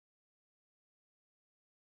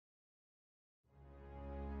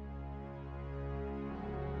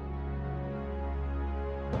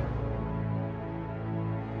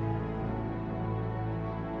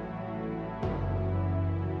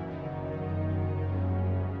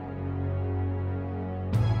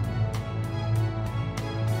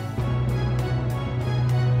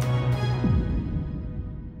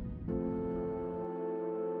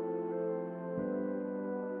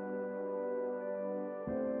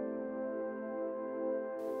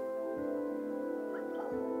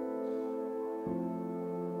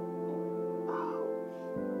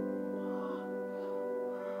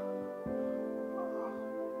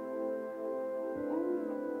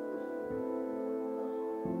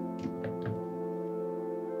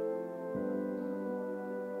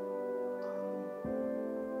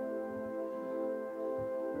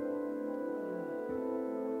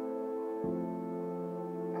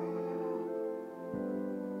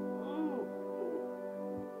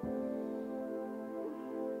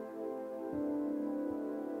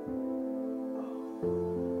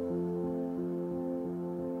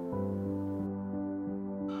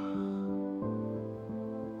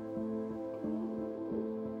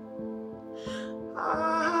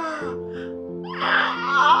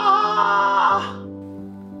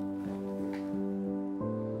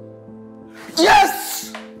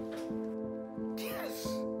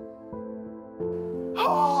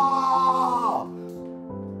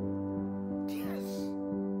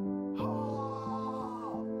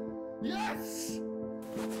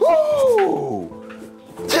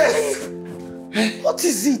What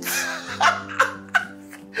is it?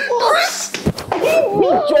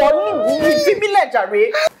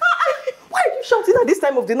 Why are you shouting at this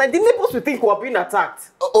time of the night? The neighbors will think we are being attacked.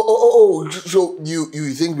 So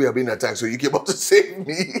you think we are being attacked, so you came out to save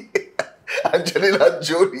me? Angelina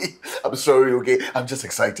Jolie. I'm sorry, okay? I'm just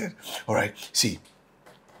excited. All right, see,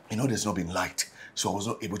 you know there's not been light, so I was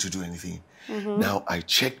not able to do anything. Now I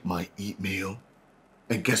checked my email,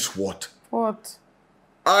 and guess what? What?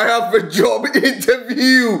 I have a job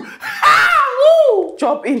interview.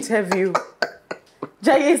 Job interview?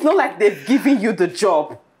 Jay, it's not like they've given you the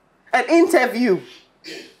job. An interview.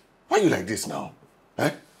 Why are you like this now?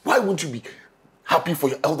 Eh? Why won't you be happy for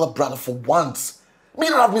your elder brother for once? Me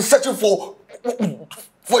that I've been searching for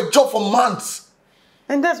a job for months.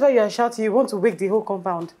 And that's why you are shouting you want to wake the whole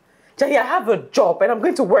compound. Jay, I have a job and I'm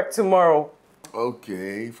going to work tomorrow.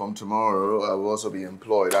 Okay, from tomorrow I will also be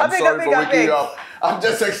employed. I'm sorry for waking you up. I'm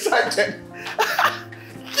just excited.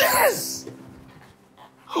 Yes!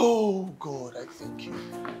 Oh God, I thank you.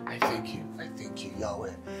 I thank you. I thank you,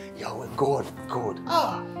 Yahweh. Yahweh, God.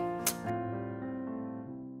 Ah.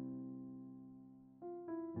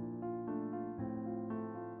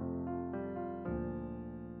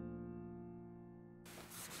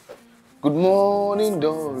 Good morning,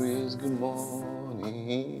 Doris. Good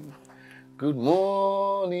morning. Good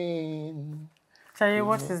morning. Jay,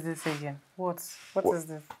 what is this again? What is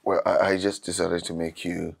this? Well, I just decided to make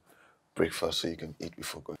you breakfast so you can eat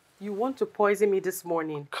before going. You want to poison me this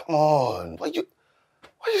morning? Come on. Why you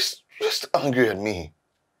just angry at me?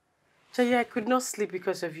 Jay, I could not sleep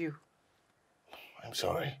because of you. I'm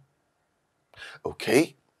sorry.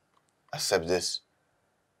 Okay. Accept this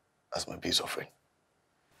as my peace offering.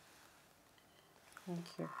 Thank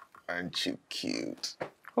you. Aren't you cute?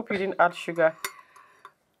 Hope you didn't add sugar.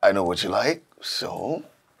 I know what you like, so...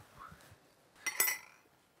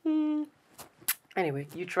 Anyway,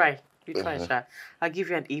 you try. You try, Sha. I'll give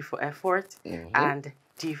you an E for effort and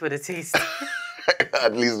D for the taste.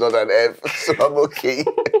 At least not an F, so I'm okay.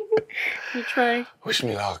 You try. Wish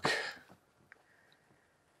me luck.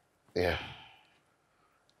 Yeah.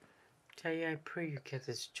 Jaya, I pray you get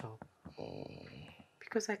this job.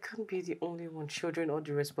 Because I can't be the only one shouldering all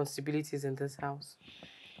the responsibilities in this house.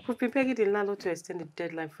 We've been begging the landlord to extend the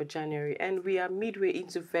deadline for January, and we are midway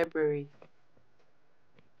into February.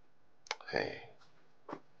 Hey.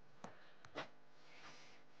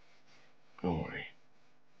 Don't worry.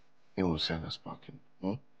 He will send us packing.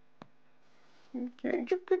 Okay.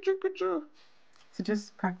 So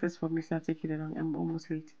just practice for me so I'll take it along. I'm almost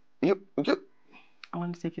late. Yep. I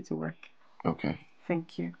want to take it to work. Okay.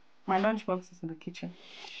 Thank you. My lunchbox is in the kitchen.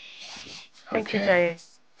 Thank you, Jaya.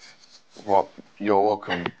 Well, you're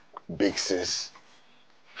welcome, big sis.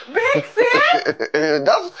 Big sis?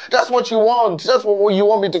 That's what you want. That's what you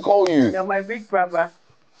want me to call you. You're my big brother.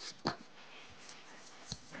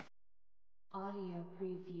 Audio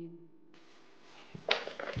preview.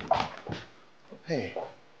 Hey.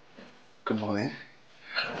 Good morning.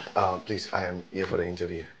 Please, I am here for the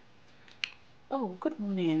interview. Oh, good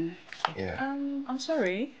morning. Yeah. I'm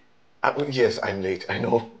sorry. Yes, I'm late. I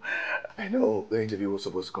know the interview was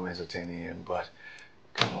supposed to commence at 10 a.m., but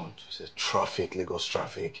come on, it's traffic, Lagos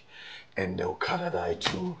traffic, and the Okada that I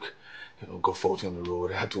took, got faulty on the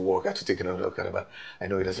road. I had to walk, I had to take another Okada, but I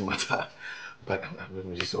know it doesn't matter. But I'm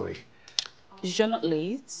really sorry. You're not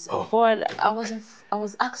late, but I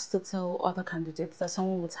was asked to tell other candidates that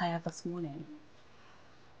someone was hired this morning.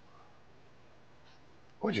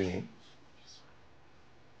 What do you mean?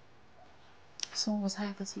 Someone was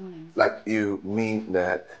hired this morning. Like, you mean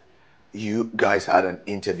that you guys had an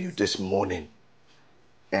interview this morning,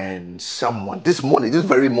 and someone, this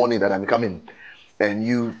very morning that I'm coming, and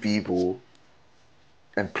you people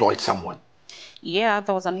employed someone? Yeah,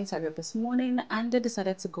 there was an interview this morning, and they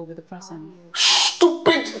decided to go with the person.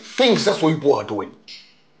 Stupid things, that's what you people are doing.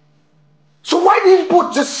 So why didn't you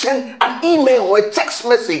people just send an email or a text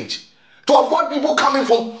message to avoid people coming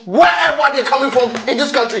from wherever they're coming from in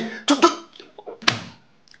this country?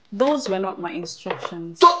 Those were not my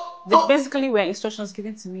instructions. They basically were instructions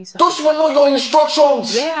given to me. So those were not your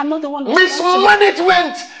instructions. Yeah, I'm not the one.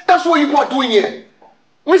 Mismanagement. That's what you are doing here.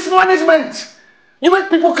 Mismanagement. You make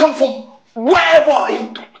people come from wherever.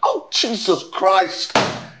 Oh, Jesus Christ.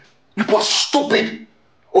 You are stupid.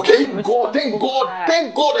 Okay? Thank God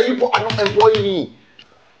that you are not employing me.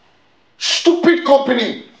 Stupid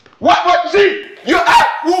company. What? See? You are,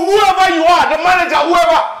 whoever you are, the manager,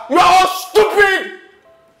 whoever, you are all stupid.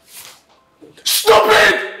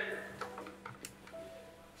 Stupid!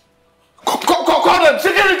 Call them,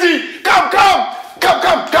 security! Come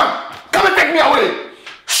and take me away!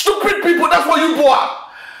 Stupid people, that's what you are!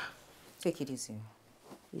 Take it easy.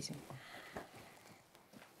 Easy.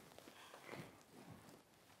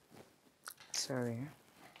 Sorry.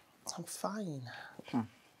 I'm fine.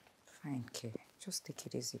 Fine, kid. Just take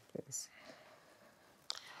it easy, please.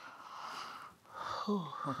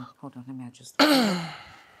 Hold on, let me adjust.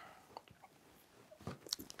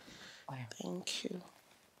 Thank you.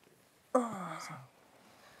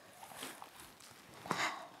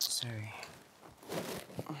 Sorry.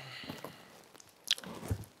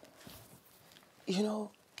 You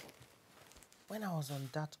know, when I was on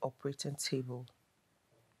that operating table,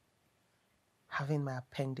 having my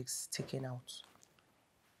appendix taken out,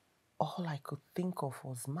 all I could think of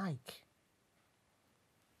was Mike.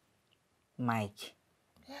 Mike?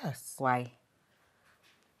 Yes. Why?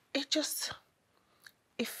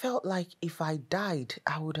 It felt like if I died,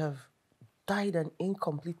 I would have died an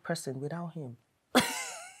incomplete person without him.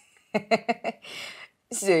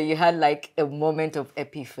 So you had like a moment of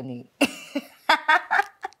epiphany.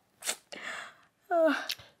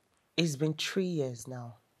 It's been 3 years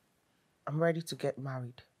now. I'm ready to get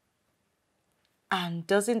married. And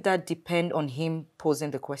doesn't that depend on him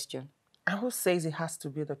posing the question? And who says it has to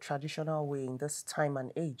be the traditional way in this time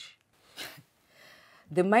and age?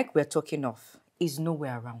 The Mike we're talking of is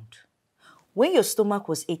nowhere around. When your stomach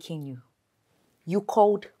was aching you, you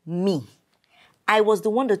called me. I was the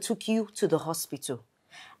one that took you to the hospital.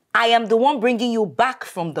 I am the one bringing you back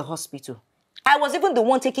from the hospital. I was even the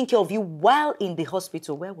one taking care of you while in the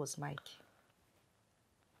hospital. Where was Mike?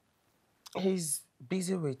 He's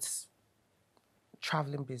busy with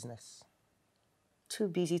traveling business. Too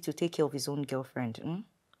busy to take care of his own girlfriend.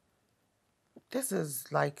 This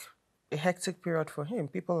is like a hectic period for him.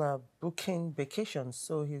 People are booking vacations,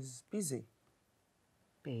 so he's busy.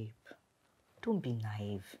 Babe, don't be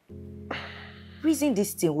naive. Reason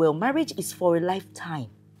this thing well. Marriage is for a lifetime.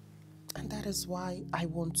 And that is why I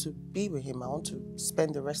want to be with him. I want to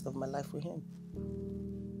spend the rest of my life with him.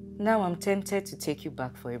 Now I'm tempted to take you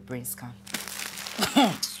back for a brain scan.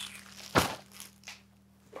 I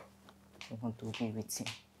want to be with him.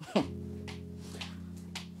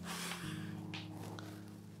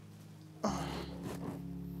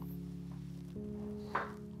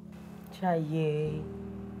 Chaye.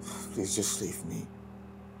 Please just leave me.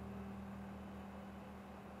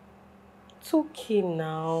 It's okay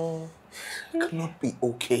now. It cannot be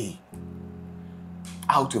okay.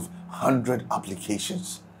 Out of 100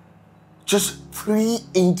 applications, just 3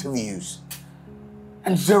 interviews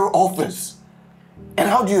and 0 offers. And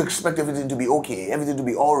how do you expect everything to be okay, everything to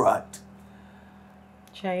be all right?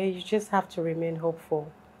 Chaye, you just have to remain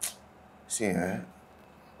hopeful. See,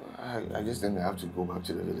 I just think I have to go back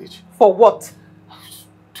to the village. For what?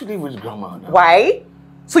 To live with Grandma now. Why?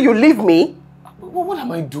 So you leave me? What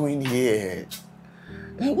am I doing here?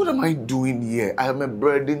 What am I doing here? I am a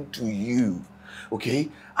burden to you, okay?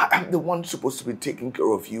 I'm the one supposed to be taking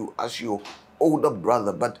care of you as your older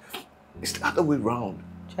brother, but it's the other way around.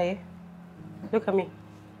 Chaye, look at me.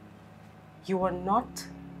 You are not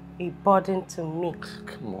a burden to me.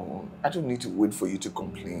 Come on, I don't need to wait for you to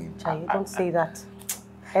complain. Chaye, don't say that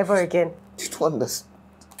ever again. You don't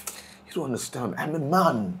understand. I'm a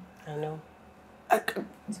man. I know.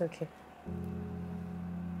 It's It's okay.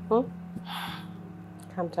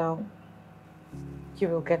 Calm down. You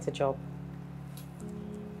will get a job.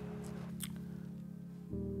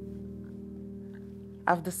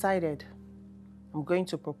 I've decided I'm going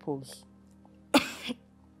to propose.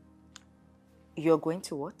 You're going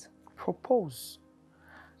to what? Propose.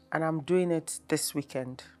 And I'm doing it this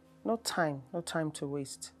weekend. No time to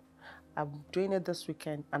waste. I'm doing it this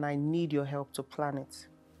weekend and I need your help to plan it.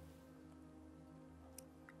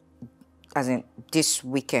 As in this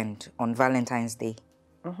weekend on Valentine's Day?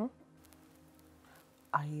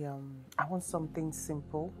 I want something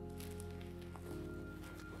simple.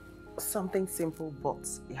 Something simple, but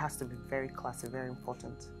it has to be very classy, very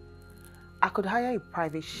important. I could hire a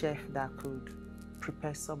private chef that could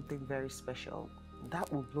prepare something very special. That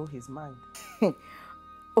will blow his mind.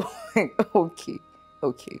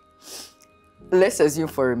 Okay. Let's assume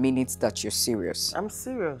for a minute that you're serious. I'm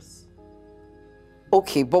serious.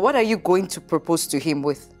 Okay, but what are you going to propose to him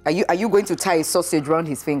with? Are you going to tie a sausage around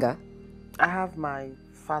his finger? I have my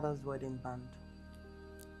father's wedding band.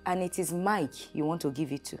 And it is Mike you want to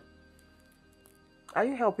give it to? Are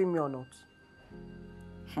you helping me or not?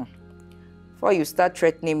 Before you start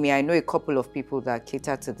threatening me, I know a couple of people that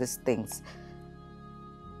cater to these things.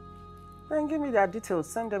 Then give me their details,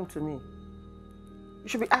 send them to me. You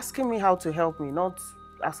should be asking me how to help me, not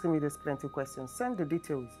asking me these plenty questions. Send the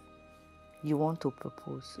details. You want to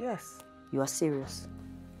propose? Yes. You are serious?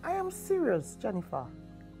 I am serious, Jennifer.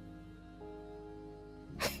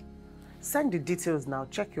 Send the details now.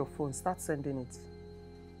 Check your phone. Start sending it.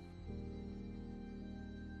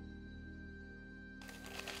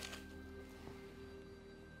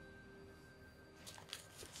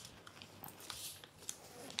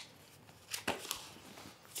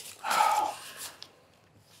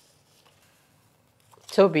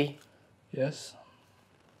 Toby. Yes?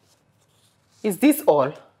 Is this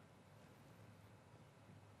all?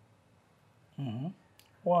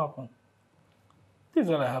 What happened? This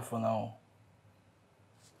is all I have for now.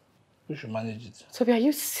 We should manage it. Toby, are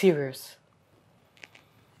you serious?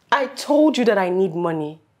 I told you that I need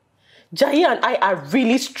money. Jai and I are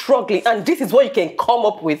really struggling, and this is what you can come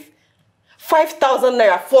up with. 5,000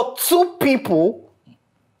 naira for 2 people?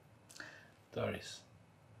 Doris,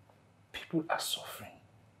 people are suffering.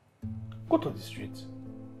 Go to the street.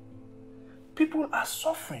 People are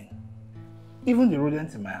suffering. Even the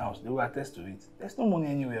rodents in my house, they will attest to it. There's no money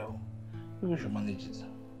anywhere. We should manage it.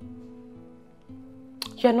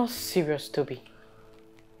 You're not serious, Toby.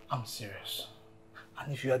 I'm serious.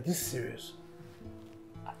 And if you are this serious,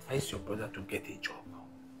 advise your brother to get a job.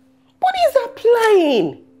 But he's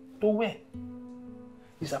applying. To where?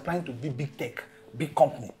 He's applying to big tech, big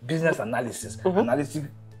company, business analysis. Analysis.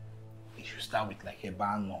 He should start with like a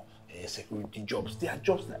ban or security jobs. There are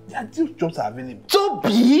jobs jobs are available.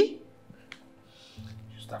 Toby!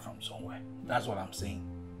 You start from somewhere. That's what I'm saying.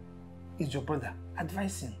 He's your brother.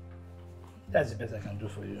 Advise him. That's the best I can do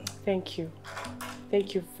for you. Thank you.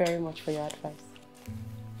 Thank you very much for your advice.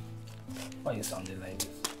 Why are you sounding like this?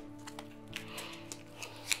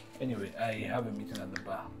 Anyway, I have a meeting at the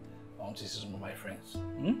bar. I want to see some of my friends.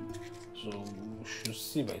 So we should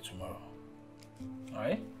see by tomorrow.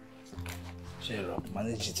 Alright? Cheer up.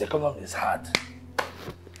 Manage it. Economy is hard.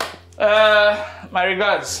 My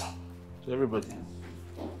regards to everybody.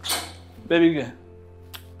 Baby girl.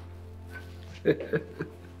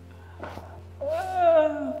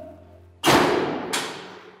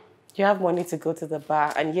 You have money to go to the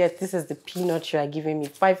bar, and yet this is the peanut you are giving me,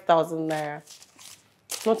 5,000 naira.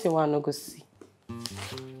 Not a one no go see.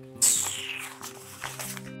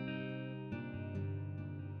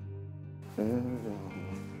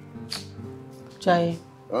 Jai.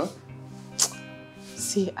 Huh?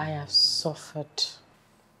 See, I have suffered.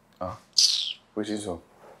 Ah, which is so?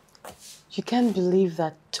 You can't believe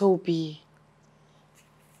that Toby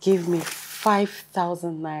gave me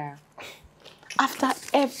 5,000 naira. After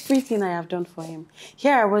everything I have done for him.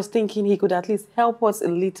 Here I was thinking he could at least help us a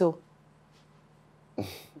little.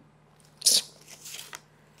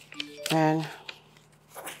 Man.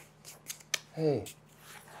 Hey.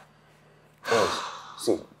 Oh,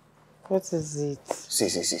 see. What is it?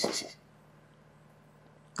 See.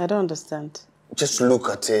 I don't understand. Just look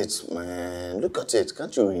at it, man. Look at it.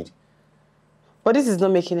 Can't you read? But this is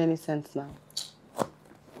not making any sense now.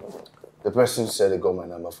 The person said they got my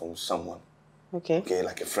number from someone. Okay. Okay,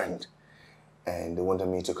 like a friend. And they wanted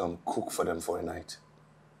me to come cook for them for a night.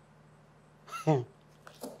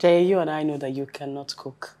 Jay, you and I know that you cannot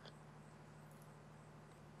cook.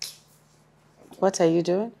 What are you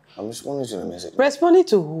doing? I'm responding to the message. Responding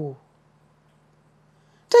to who?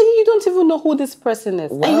 Jay, you don't even know who this person is.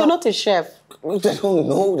 Well, and you're not a chef. They don't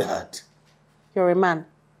know that. You're a man.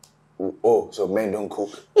 Oh, so men don't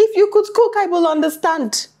cook? If you could cook, I will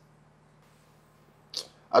understand.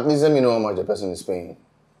 At least let me know how much the person is paying.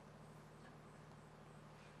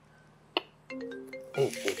 Hey.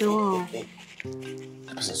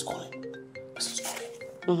 The person's calling.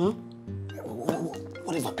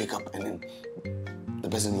 What if I pick up and then the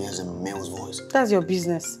person hears a male's voice? That's your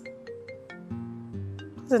business.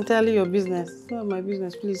 That's entirely your business. It's not my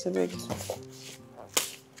business, please, I beg.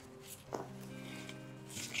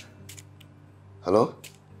 Hello?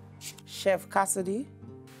 Chef Cassidy?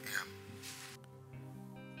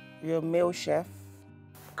 You're a male chef?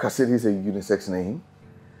 Cassidy is a unisex name.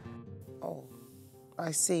 Oh,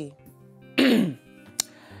 I see.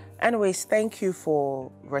 Anyways, thank you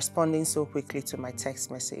for responding so quickly to my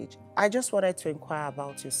text message. I just wanted to inquire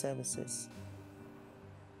about your services.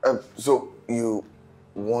 So you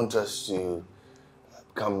want us to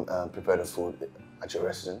come prepare the food at your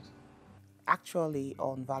residence? Actually,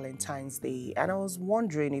 on Valentine's Day, and I was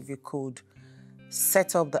wondering if you could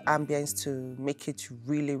set up the ambience to make it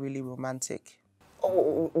really, really romantic.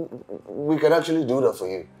 Oh, we can actually do that for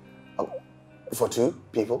you. For 2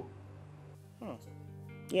 people?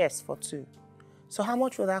 Yes, for 2. So how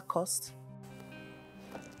much will that cost?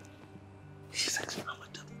 She's actually how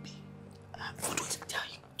much that would be. For 20.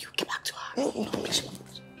 You get back to her. No, please.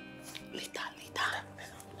 Later.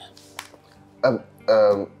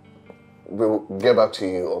 We'll get back to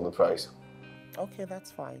you on the price. Okay, that's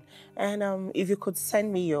fine. And if you could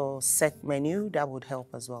send me your set menu, that would help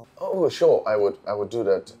as well. Oh, sure. I would do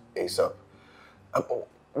that ASAP.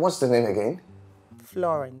 What's the name again?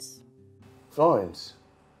 Florence. Florence.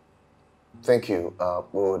 Thank you.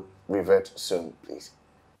 We'll revert soon, please.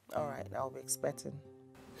 All right, I'll be expecting.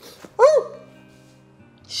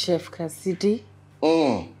 Chef Cassidy?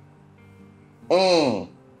 Pinch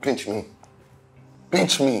me.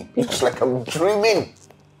 Pinch me. It's like I'm dreaming.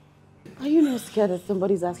 Are you not scared that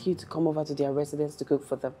somebody's asking you to come over to their residence to cook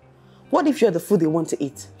for them? What if you're the food they want to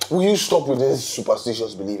eat? Will you stop with this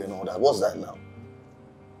superstitious belief and all that? What's that now?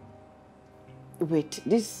 Wait,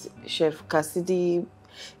 this Chef Cassidy,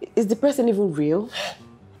 is the person even real?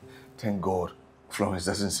 Thank God, Florence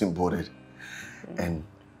doesn't seem bothered. And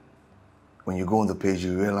when you go on the page,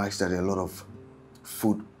 you realize that there are a lot of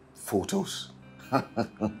food photos.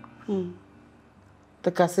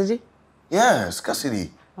 The Cassidy? Yes,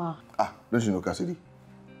 Cassidy. Don't you know Cassidy?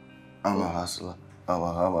 I'm a hustler. I'm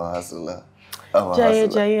a hustler.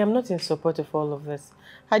 Jaye, I'm not in support of all of this.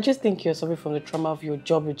 I just think you're suffering from the trauma of your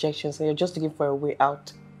job rejections and you're just looking for a way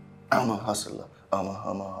out. I'm a hustler. I'm a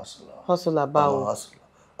hustler. Hustler, bow.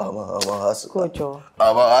 I'm a hustler. Go, Joe.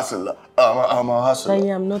 I'm a hustler. I'm a hustler.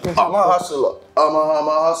 Jaye, I'm not in I'm a hustler. I'm a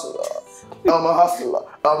hustler. I'm a hustler.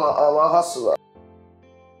 I'm a hustler.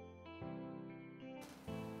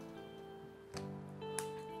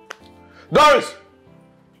 Doris!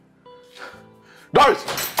 Doris!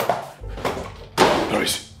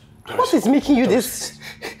 Doris! What is making you this?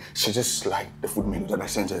 She just liked the food menu that I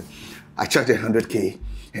sent her. I charged her 100K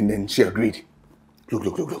and then she agreed. Look.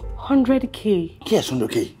 100K? Yes,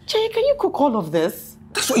 100K. Jaye, can you cook all of this?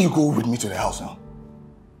 That's why you go with me to the house now.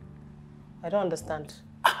 I don't understand.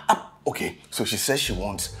 Okay, so she says she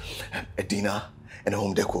wants a dinner and a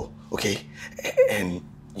home decor, okay? And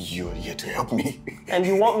you're here to help me. And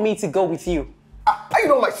you want me to go with you? Are you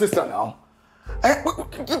not my sister now?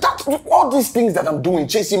 All these things that I'm doing,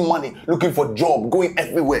 chasing money, looking for a job, going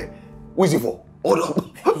everywhere. Who is it for? All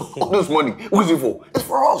this money, who is it for? It's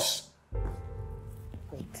for us.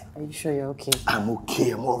 Wait, are you sure you're okay? I'm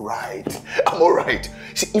okay, I'm all right. I'm all right.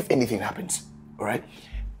 See, if anything happens, all right,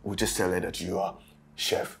 we'll just tell her that you are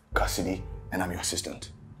Chef Cassidy and I'm your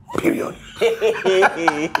assistant. Period.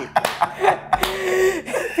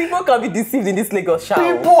 People can be deceived in this Lagos show.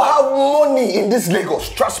 People have money in this Lagos,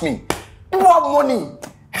 trust me. People have money.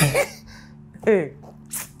 Hey.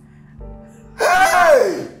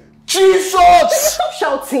 Hey! Jesus! Stop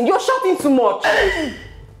shouting. You're shouting too much. Hey!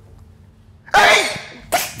 Hey!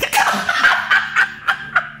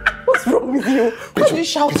 What's wrong with you? Why are you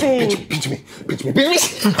shouting? Pinch me.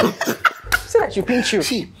 Say that you pinch you.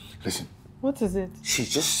 See, listen. What is it? She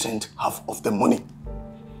just sent half of the money.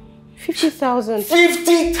 50,000.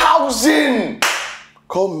 50,000!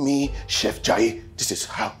 Call me Chef Jaye. This is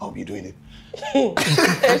how I'll be doing it.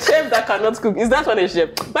 A chef that cannot cook. Is that one a chef?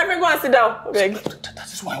 My friend, go and sit down. That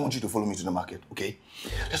is why I want you to follow me to the market, okay?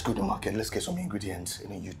 Let's go to the market. Let's get some ingredients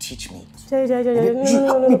and then you teach me.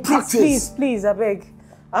 No. Please, I beg.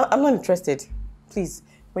 I'm not interested. Please,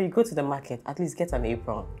 when you go to the market, at least get an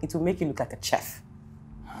apron. It will make you look like a chef.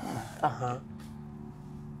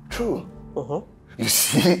 True. You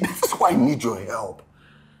see, this is why I need your help.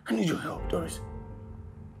 I need your help, Doris.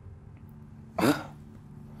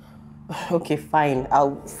 Okay, fine.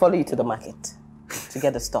 I'll follow you to the market to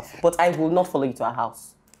get the stuff. But I will not follow you to our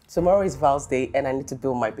house. Tomorrow is Val's Day and I need to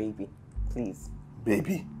build my baby. Please.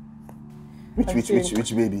 Baby? Which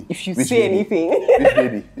baby? If you Which say baby? anything. Which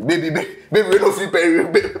baby? Baby, we're not free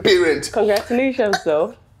parent. Congratulations,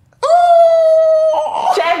 though.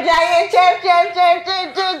 Chef Jaye, chef.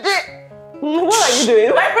 What are you doing?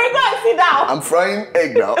 My friend, go and sit down. I'm frying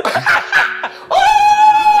egg now. Oh,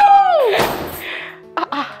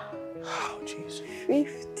 jeez.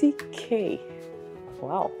 50K.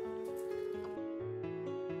 Wow.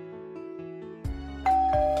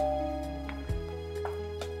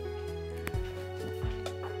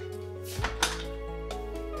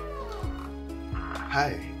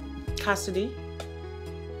 Hi. Cassidy?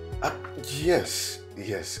 Yes,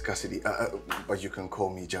 Cassidy. But you can call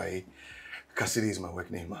me Jaye. Cassidy is my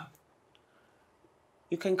work name, ma.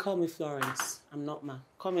 You can call me Florence. I'm not ma.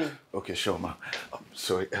 Come in. Okay, sure, ma.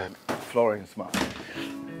 Sorry, Florence, ma.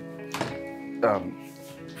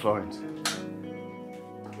 Florence.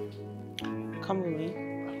 Come with me.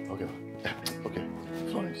 Okay,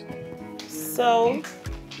 Florence. So,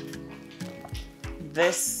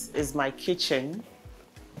 this is my kitchen.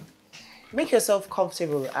 Make yourself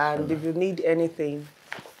comfortable, and if you need anything,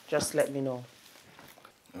 just let me know.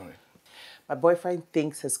 All right. My boyfriend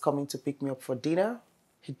thinks he's coming to pick me up for dinner.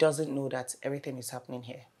 He doesn't know that everything is happening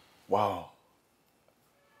here. Wow.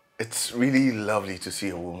 It's really lovely to see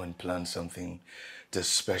a woman plan something this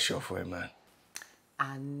special for a man.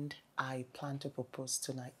 And I plan to propose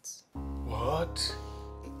tonight. What?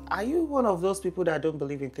 Are you one of those people that don't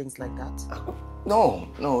believe in things like that?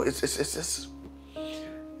 No, it's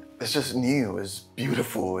just new. It's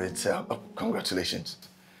beautiful. It's congratulations.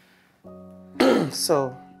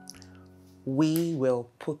 So, we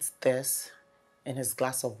will put this in his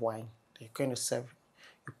glass of wine. You're going to serve.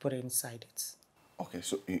 You put it inside it. Okay,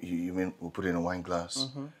 so you mean we'll put it in a wine glass,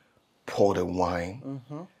 pour the wine,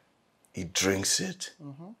 he drinks it,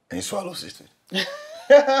 and he swallows it.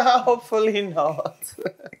 Hopefully not.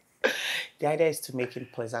 The idea is to make him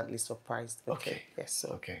pleasantly surprised. Okay. Yes, so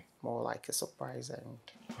okay. More like a surprise, and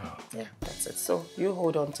yeah, that's it. So you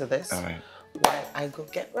hold on to this. All right. While I go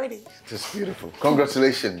get ready. Just beautiful.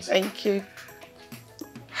 Congratulations. Thank you.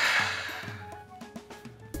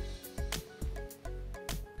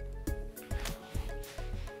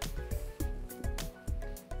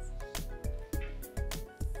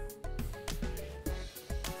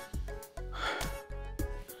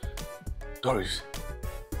 Doris,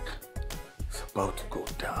 it's about to go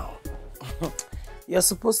down. You're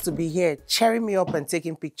supposed to be here cheering me up and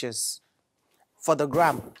taking pictures for the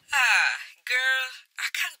gram. Girl, I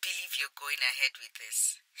can't believe you're going ahead with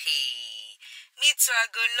this. Hey, me too, I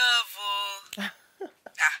go love, oh.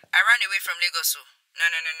 I ran away from Lagos, oh. No.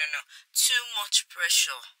 Too much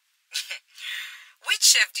pressure. Which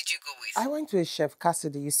chef did you go with? I went with Chef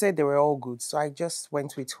Cassidy. You said they were all good, so I just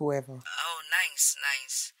went with whoever. Oh, nice.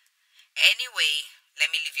 Anyway,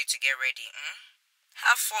 let me leave you to get ready.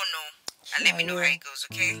 Have fun, oh. And let me know how it goes,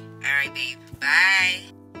 okay? All right, babe.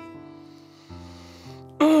 Bye.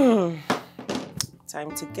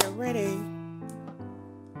 Time to get ready.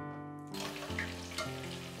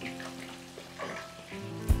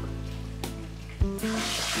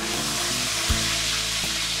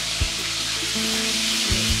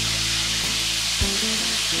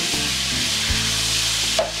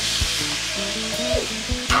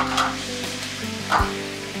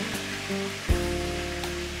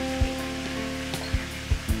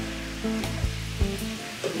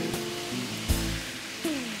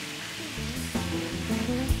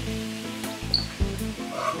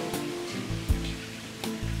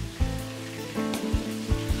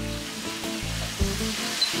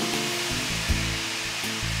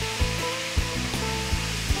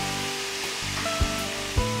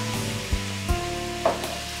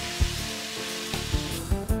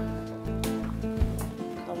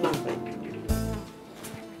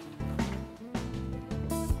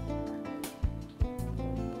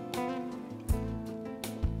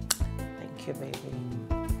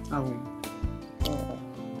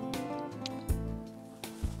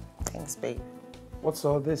 Thanks, babe. What's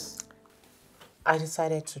all this? I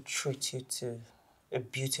decided to treat you to a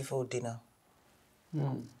beautiful dinner.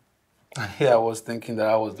 Yeah, I was thinking that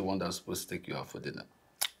I was the one that was supposed to take you out for dinner.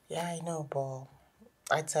 Yeah, I know, but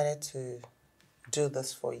I decided to do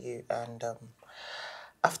this for you. And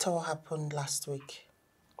after what happened last week...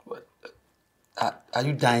 What? Are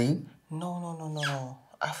you dying? No.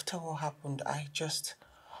 After what happened, I just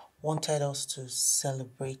wanted us to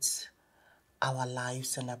celebrate our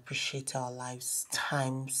lives and appreciate our lives.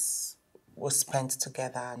 Times we spent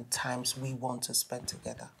together and times we want to spend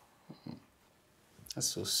together. That's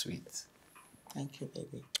so sweet. Thank you,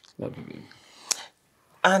 baby. Love you, baby.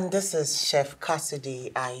 And this is Chef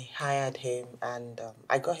Cassidy. I hired him and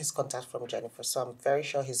I got his contact from Jennifer, so I'm very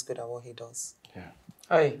sure he's good at what he does. Yeah.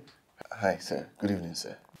 Hi. Hi, sir. Good evening,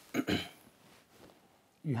 sir.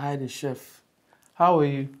 You hired a chef. How are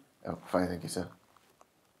you? Oh, fine, thank you, sir.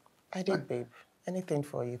 I did, babe. Anything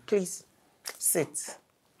for you. Please, sit.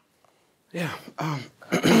 Yeah,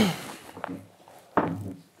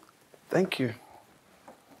 thank you.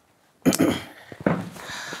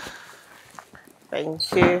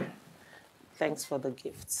 Thank you. Thanks for the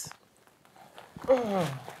gifts. All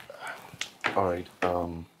right,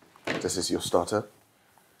 this is your starter.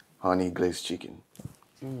 Honey glazed chicken.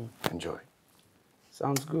 Enjoy.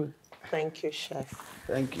 Sounds good. Thank you, Chef.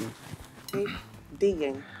 Thank you. Babe, dig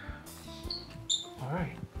in. All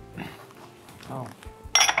right. Oh,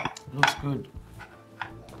 looks good.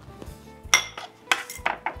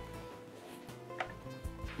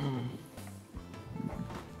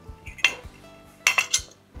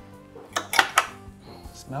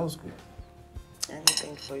 Smells good.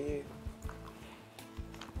 Anything for you.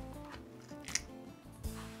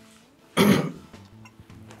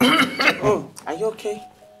 Are you okay?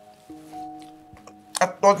 I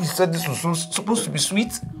thought he said this was supposed to be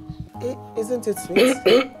sweet. Isn't it sweet?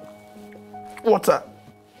 Water.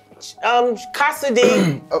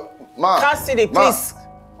 Cassidy. Ma. Cassidy, please.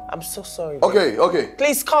 I'm so sorry. Okay, okay.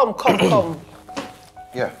 Please come.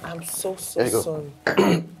 Yeah. I'm so There you go. sorry.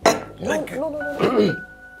 No.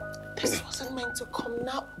 This wasn't meant to come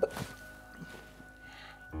now. But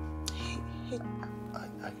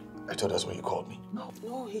I thought that's what you called me.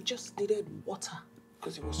 No, he just needed water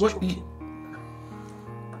because he was What? choking.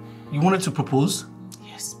 You wanted to propose?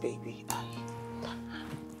 Yes, baby.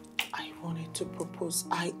 I wanted to propose.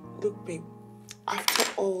 Look, babe. After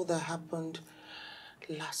all that happened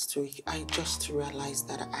last week, I just realized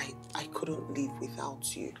that I couldn't live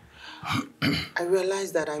without you. I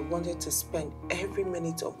realized that I wanted to spend every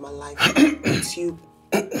minute of my life with you.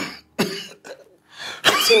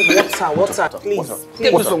 Water, please.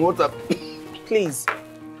 Give me some water. Please.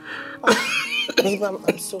 Babe,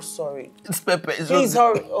 I'm so sorry. It's pepper. Please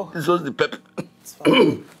hurry. Oh. It's just the pepper. It's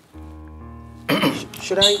fine.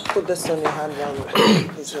 Should I put this on your hand while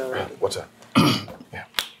it's already? Water. Yeah.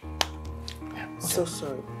 So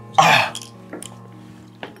sorry.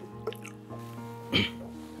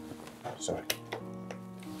 Sorry.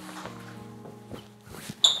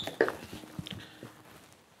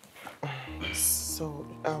 So,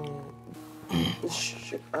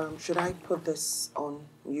 should I put this on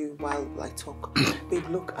you while I talk? Babe,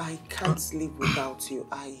 look, I can't live without you.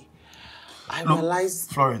 I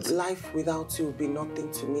realized Florence. life without you would be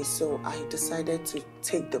nothing to me, so I decided to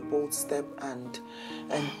take the bold step and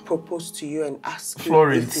propose to you and ask you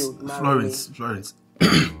if you would marry me. Florence.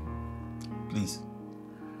 Please.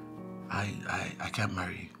 I can't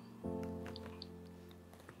marry you.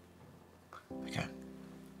 I can't.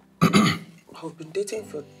 We've been dating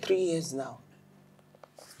for 3 years now.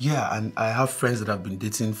 Yeah, and I have friends that have been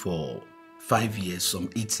dating for 5 years, some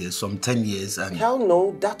 8 years, some 10 years, and... Hell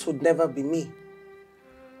no, that would never be me.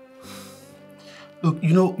 Look,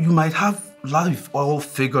 you might have life all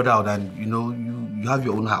figured out and, you have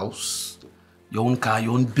your own house, your own car,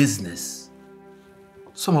 your own business.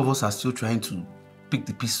 Some of us are still trying to pick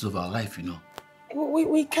the pieces of our life,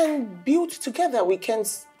 We can build together. We can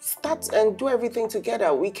start and do everything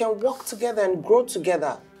together. We can work together and grow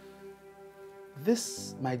together.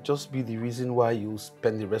 This might just be the reason why you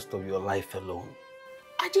spend the rest of your life alone.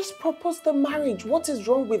 I just proposed the marriage. What is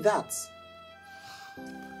wrong with that?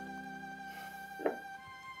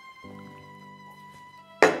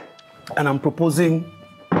 And I'm proposing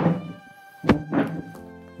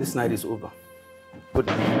this night is over. Good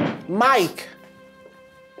night. Mike!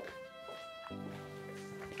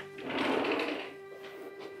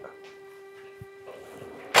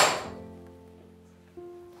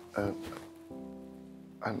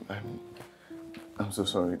 I'm so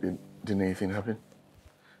sorry. Didn't anything happen?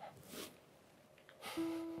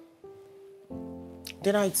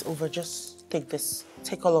 Dinner is over. Just take this.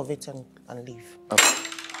 Take all of it and leave.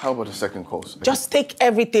 How about a second course? Just take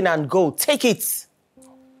everything and go. Take it.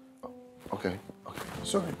 Okay.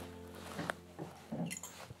 Sorry.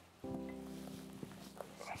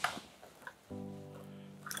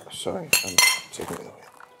 Sorry, I'm taking it away.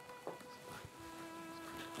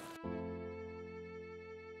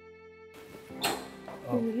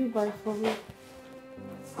 Will you buy for me?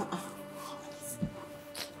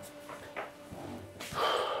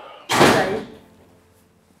 Sorry.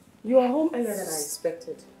 You are home earlier than I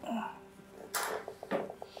expected.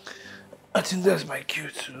 I think that's my cue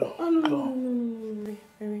to No,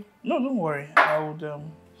 baby. No, don't worry. I would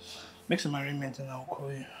make some arrangements and I'll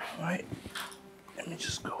call you. All right? Let me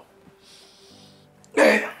just go.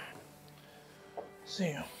 Hey. See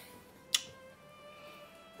you.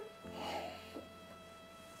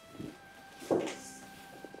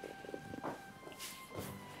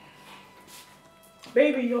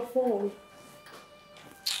 Baby, your phone.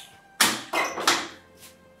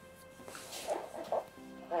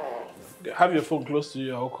 Have your phone close to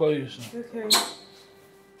you. I'll call you soon. Okay.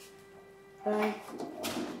 Bye.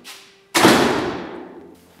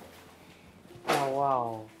 Oh,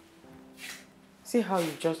 wow. See how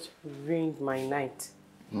you just ruined my night.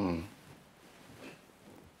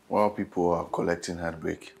 While people are collecting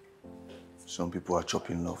heartbreak, some people are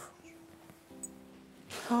chopping love.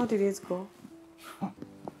 How did it go?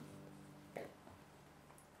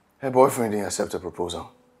 Her boyfriend didn't accept her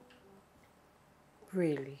proposal.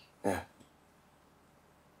 Really? Yeah.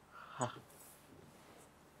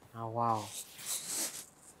 Oh, wow.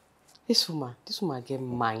 This woman get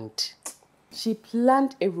mind. She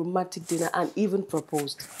planned a romantic dinner and even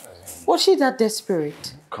proposed. Was she that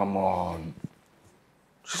desperate? Come on.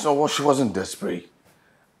 She wasn't desperate.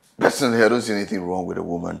 Personally, I don't see anything wrong with a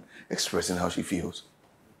woman expressing how she feels.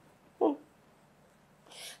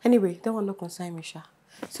 Anyway, that one not concern me, Sha.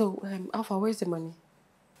 So, Alpha, where's the money?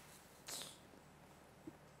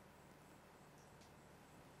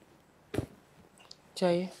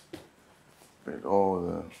 Jay? With all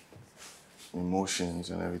the emotions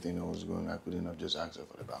and everything that was going on, I couldn't have just asked her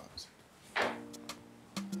for the balance.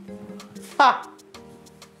 Ha!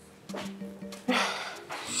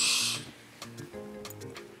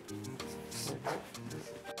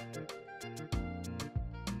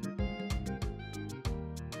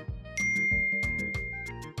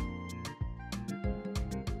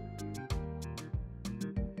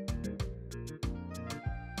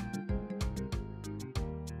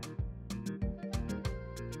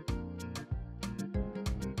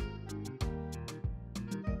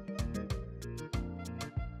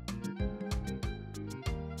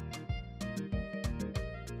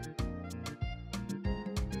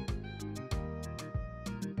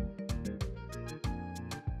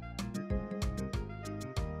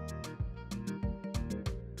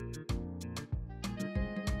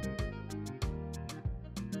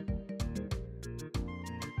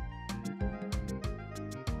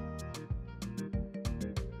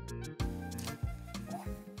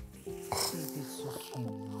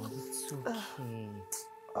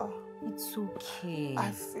 It's okay.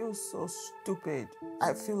 I feel so stupid.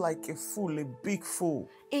 I feel like a fool, a big fool.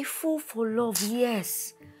 A fool for love,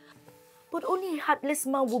 yes. But only a heartless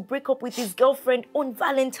man will break up with his girlfriend on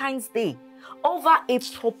Valentine's Day over a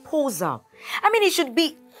proposal. I mean, he should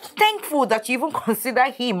be thankful that you even consider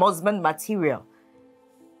him husband material.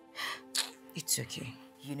 It's okay.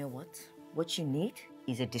 You know what? What you need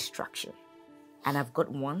is a distraction. And I've got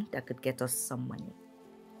one that could get us some money.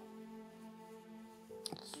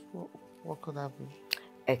 What could that be?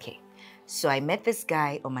 Okay, so I met this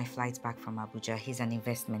guy on my flight back from Abuja. He's an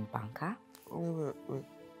investment banker. Wait.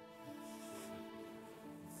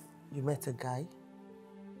 You met a guy?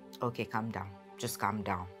 Okay, calm down. Just calm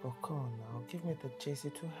down. Oh, come on now. Give me the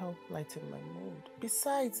JC to help lighten my mood.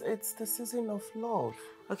 Besides, it's the season of love.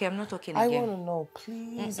 Okay, I'm not talking I again. want to know,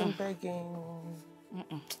 please, I'm begging.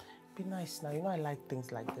 Be nice now. You know I like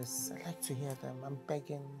things like this. I like to hear them. I'm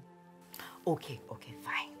begging. Okay,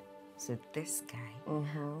 fine. So this guy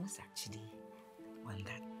was actually one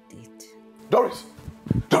that did. Doris!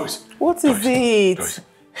 What is it? Doris,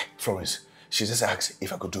 hey, Florence, she just asked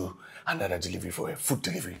if I could do another delivery for her, food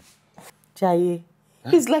delivery. Jay,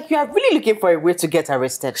 it's like you are really looking for a way to get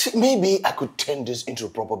arrested. See, maybe I could turn this into a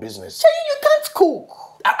proper business. Jay, you can't cook.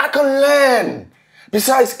 I can learn.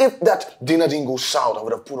 Besides, if that dinner didn't go south, I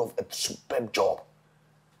would have put off a superb job.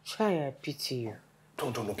 Jay, I pity you.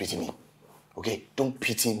 Don't pity me. Okay? Don't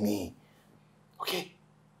pity me. Okay?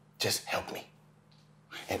 Just help me.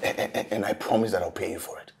 And I promise that I'll pay you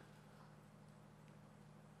for it.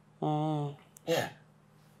 Yeah.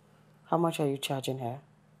 How much are you charging her?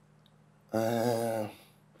 I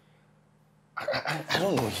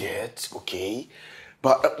don't know yet, okay?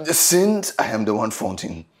 But since I am the one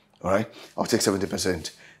fronting, all right, I'll take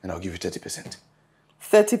 70% and I'll give you 30%.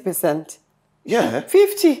 30%? Yeah.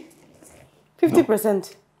 50%. 50%.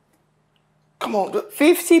 No. Come on.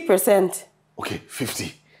 50%. Okay,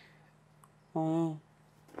 50.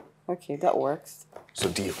 Okay, that works. So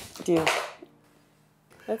deal. Deal.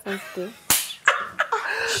 That sounds good.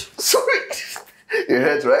 Sorry. It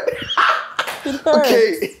hurts, right? It hurts.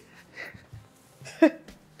 Okay.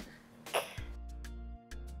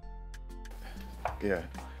 Yeah.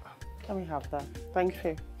 Let me have that. Thank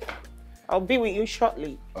you. I'll be with you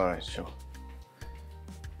shortly. All right, sure.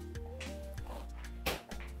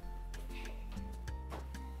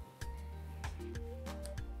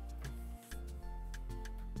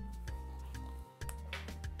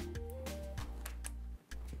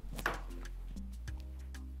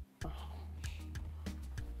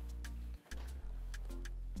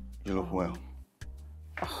 You look well.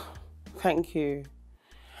 Thank you.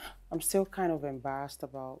 I'm still kind of embarrassed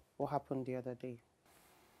about what happened the other day.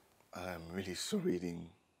 I'm really sorry it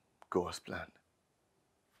didn't go as planned.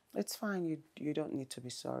 It's fine. You don't need to be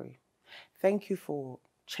sorry. Thank you for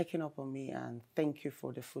checking up on me and thank you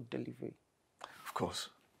for the food delivery. Of course.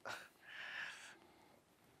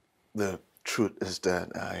 The truth is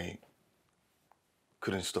that I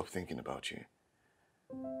couldn't stop thinking about you.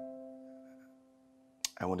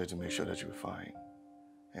 I wanted to make sure that you were fine,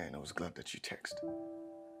 and I was glad that you texted.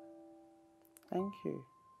 Thank you.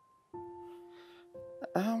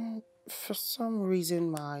 For some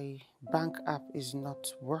reason, my bank app is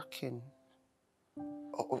not working.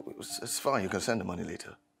 Oh, it's fine. You can send the money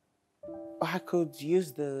later. I could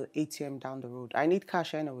use the ATM down the road. I need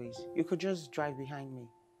cash anyways. You could just drive behind me.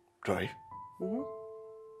 Drive? Mm-hmm.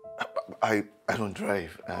 I don't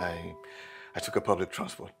drive. I took a public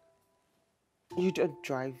transport. You don't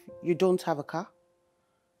drive? You don't have a car?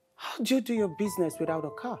 How do you do your business without a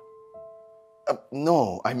car?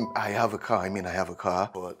 No, I have a car. I mean, I have a car,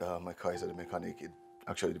 but my car is at the mechanic. It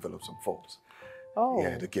actually developed some faults. Oh.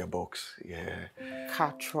 Yeah, the gearbox. Yeah.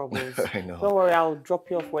 Car troubles. I know. Don't worry, I'll drop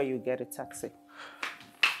you off where you get a taxi.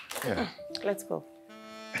 Yeah. Let's go.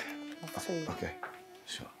 After you. Okay,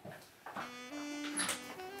 sure.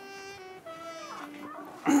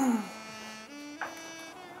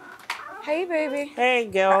 Hey, baby. Hey,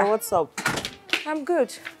 girl, what's up? I'm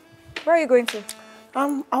good. Where are you going to? I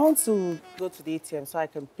want to go to the ATM so I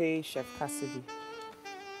can pay Chef Cassidy.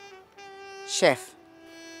 Chef.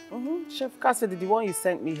 Chef Cassidy, the one you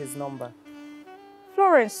sent me his number.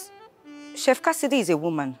 Florence, Chef Cassidy is a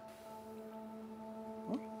woman.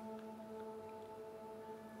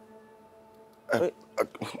 I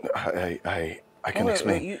can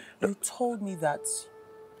explain. You told me that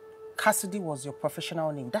Cassidy was your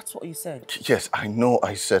professional name. That's what you said. Yes, I know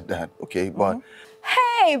I said that, okay, but...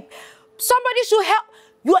 Hey, somebody should help.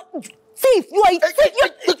 You are thief. You are a thief.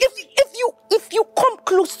 If you come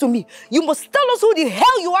close to me, you must tell us who the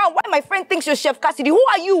hell you are and why my friend thinks you're Chef Cassidy. Who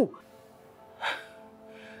are you?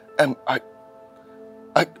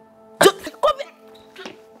 Just come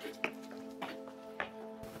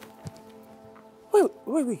here.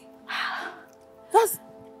 Wait. That's...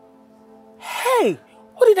 Hey,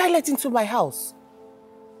 who did I let into my house?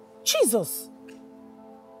 Jesus.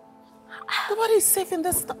 Nobody is safe in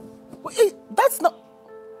this... That's not...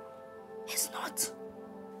 It's not.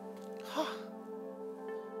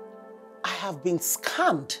 I have been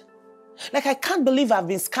scammed. Like, I can't believe I've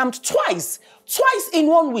been scammed twice. Twice in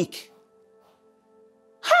 1 week.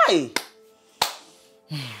 Hi.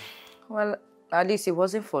 Well, at least it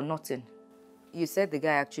wasn't for nothing. You said the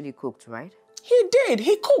guy actually cooked, right? He did.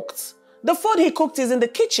 He cooked. The food he cooked is in the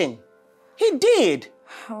kitchen. He did.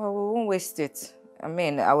 Oh, we won't waste it. I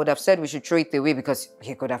mean, I would have said we should throw it away because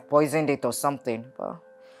he could have poisoned it or something, but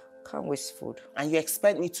can't waste food. And you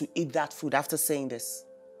expect me to eat that food after saying this?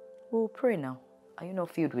 We'll pray now. Are you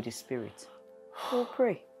not filled with the Spirit? We'll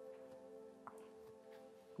pray.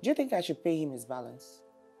 Do you think I should pay him his balance?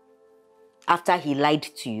 After he lied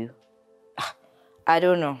to you? I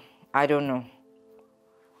don't know.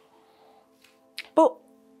 But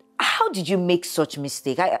how did you make such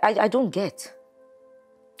mistake? I don't get.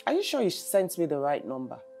 Are you sure you sent me the right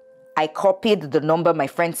number? I copied the number my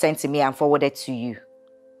friend sent to me and forwarded to you.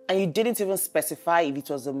 And you didn't even specify if it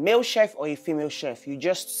was a male chef or a female chef. You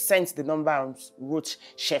just sent the number and wrote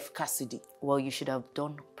Chef Cassidy. Well, you should have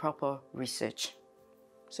done proper research.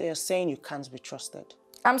 So you're saying you can't be trusted?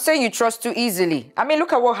 I'm saying you trust too easily. I mean,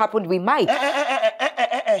 look at what happened with Mike.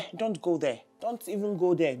 Don't go there. Don't even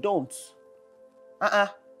go there. Don't.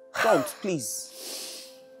 Don't, please.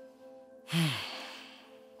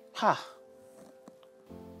 Ha.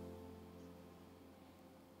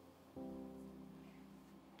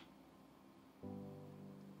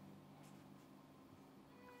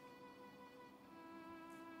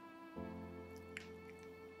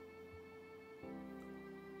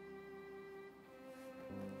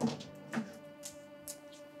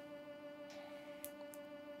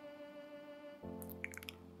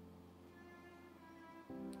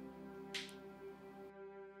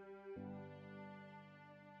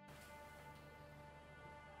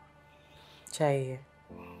 Chai,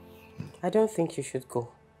 I don't think you should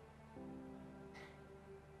go.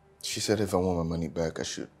 She said if I want my money back, I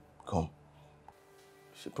should come.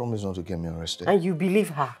 She promised not to get me arrested. And you believe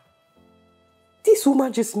her? This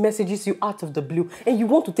woman just messages you out of the blue and you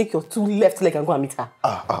want to take your two left leg and go and meet her.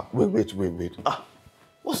 Wait.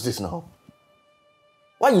 What's this now?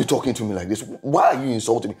 Why are you talking to me like this? Why are you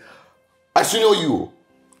insulting me? I senior you.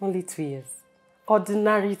 Only 2 years.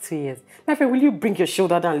 Ordinary 2 years. My friend, will you bring your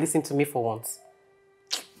shoulder down and listen to me for once?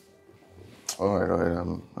 All right,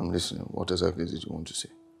 I'm listening. What exactly did you want to say?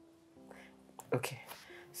 Okay.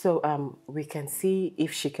 So, we can see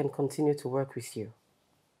if she can continue to work with you.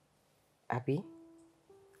 Abby,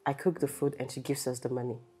 I cook the food and she gives us the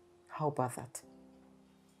money. How about that?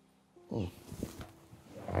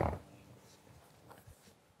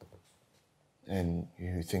 And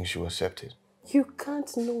you think she will accept it? You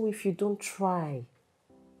can't know if you don't try.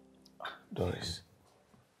 Doris,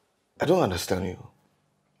 I don't understand you.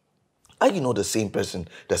 Are you not the same person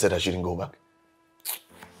that said I shouldn't go back?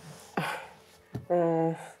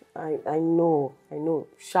 I know.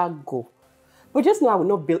 Shall go. But just know I will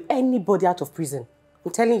not bail anybody out of prison.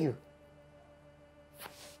 I'm telling you.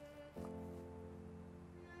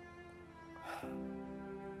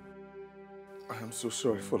 I am so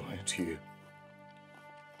sorry for lying to you.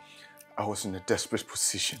 I was in a desperate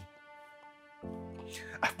position.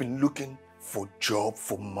 I've been looking for a job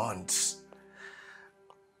for months.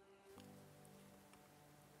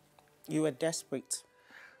 You were desperate.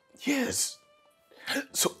 Yes.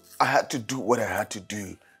 So I had to do what I had to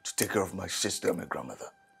do to take care of my sister and my grandmother.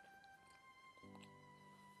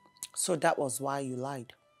 So that was why you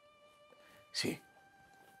lied? See,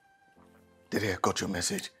 the day I got your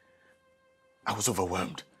message, I was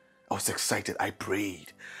overwhelmed. I was excited. I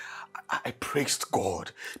prayed. I praised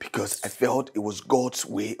God because I felt it was God's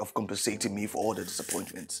way of compensating me for all the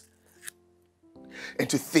disappointments. And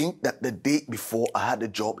to think that the day before I had a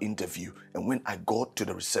job interview, and when I got to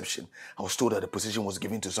the reception, I was told that the position was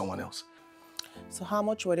given to someone else. So how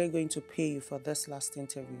much were they going to pay you for this last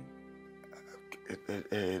interview?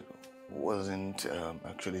 It wasn't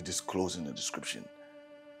actually disclosed in the description.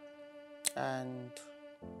 And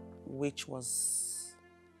which was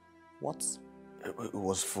what? It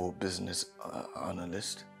was for business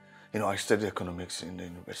analyst. You know, I studied economics in the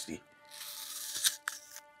university.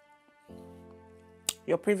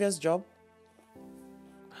 Your previous job?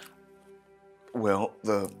 Well,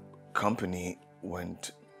 the company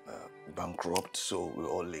went bankrupt, so we were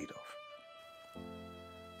all laid off.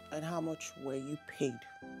 And how much were you paid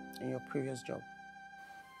in your previous job?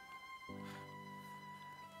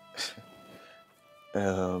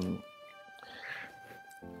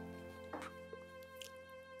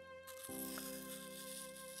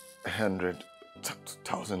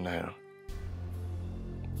 $100,000.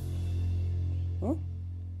 Hmm?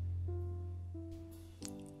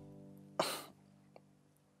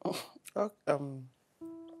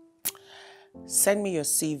 Send me your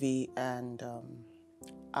CV and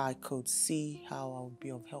I could see how I would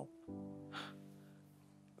be of help.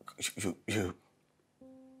 You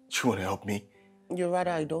want to help me? You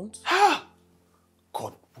rather I don't?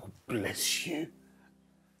 God will bless you.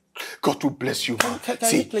 God will bless you, man.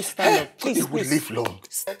 Can you please stand up? Please, it will live long.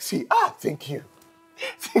 See, thank you.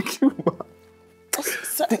 Thank you, man.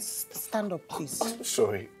 Stand up, please.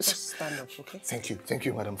 Sorry. Just stand up, okay? Thank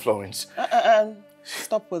you, Madam Florence.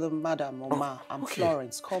 Stop with the madam or ma. I'm okay.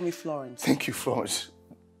 Florence. Call me Florence. Thank you, Florence.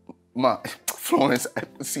 Ma, Florence,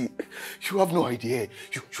 see, you have no idea.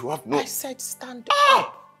 You have no... I said stand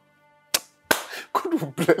up. God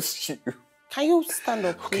will bless you. Can you stand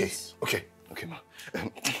up, please? Okay, ma.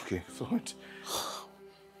 Okay, Florence.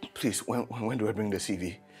 Please, when do I bring the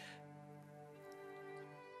CV?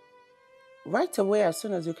 Right away, as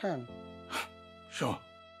soon as you can. Sure.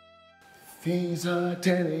 Things are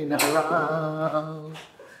turning around.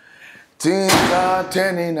 Things are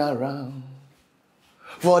turning around.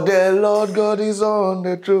 For the Lord God is on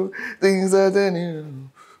the throne. Things are turning around.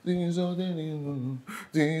 Things are turning around.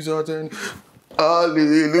 Things are turning.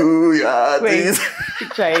 Hallelujah. Wait.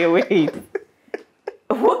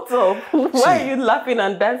 What's up? Why are you laughing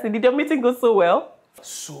and dancing? Did your meeting go so well?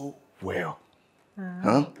 So well.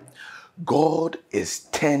 Huh? God is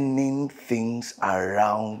turning things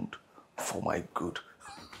around for my good.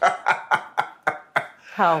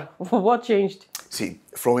 How? What changed? See,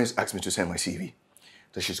 Florence asked me to send my CV.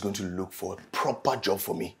 That she's going to look for a proper job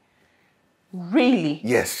for me. Really?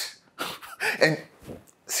 Yes. And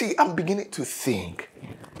see, I'm beginning to think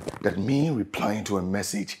that me replying to a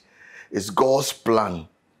message is God's plan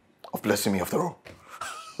of blessing me after all.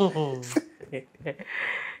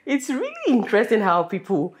 It's really interesting how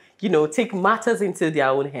people, take matters into their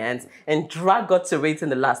own hands and drag God to wait in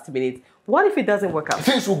the last minute. What if it doesn't work out?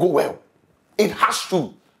 Things will go well. It has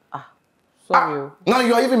to. Sorry. Now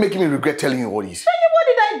you are even making me regret telling you all this. Tell you, what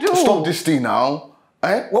did I do? Stop this thing now.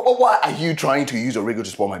 Eh? Why are you trying to use a radio to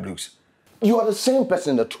spoil my blues? You are the same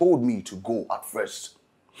person that told me to go at first.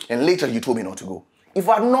 And later you told me not to go. If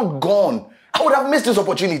I had not gone, I would have missed this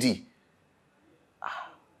opportunity.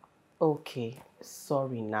 Okay.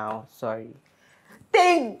 Sorry now. Sorry.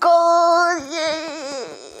 Thank God.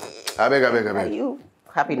 I beg. Are you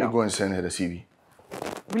happy now? Go and send her the CV.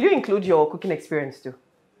 Will you include your cooking experience too?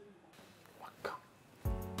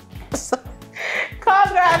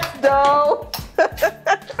 Congrats, though.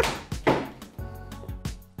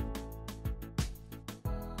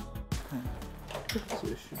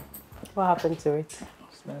 What happened to it?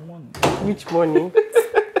 It's my money. Which money?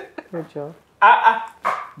 Good job.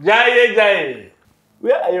 Jaye.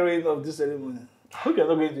 Where are you reading of this ceremony? I hope you're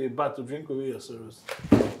not going to a bar to drink away your sorrows.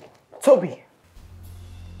 Toby,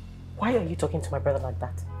 why are you talking to my brother like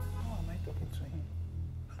that? How am I talking to him?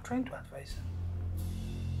 I'm trying to advise him.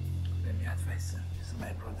 Let me advise him. This is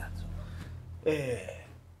my brother too.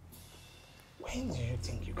 When do you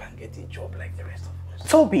think you can get a job like the rest of us?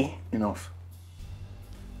 Toby! Enough.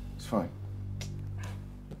 It's fine.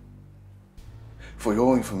 For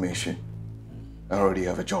your information, I already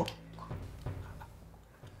have a job.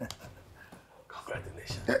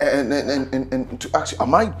 Congratulations. And to ask you,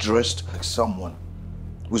 am I dressed like someone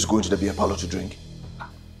who's going to the beer parlor to drink?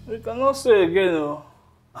 You cannot say again, oh.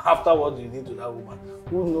 After what you did to that woman,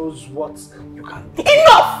 who knows what you can do?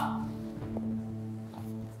 Enough!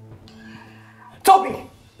 Toby!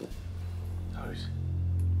 Doris.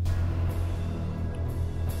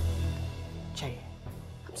 Jay,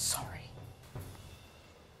 I'm sorry.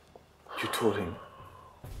 You told him?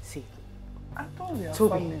 See, I told you,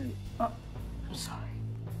 Toby, family. I'm sorry.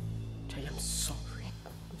 Jay, I'm sorry.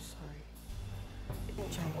 I'm sorry.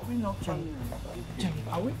 Jay, Are we not family? Jay,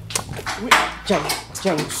 Are we?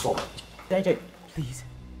 Jay, stop. Jay, please.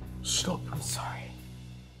 Stop. I'm sorry.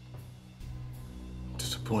 I'm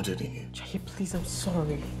disappointed in you. Jay, please, I'm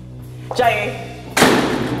sorry. Jay!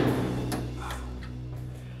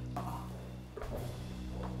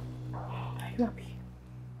 Are you happy?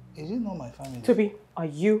 Is it not my family? Toby, are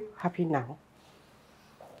you happy now?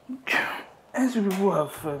 As people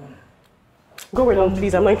have... Go on,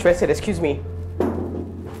 please. I'm not interested. Excuse me.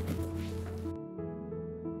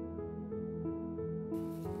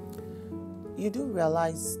 You do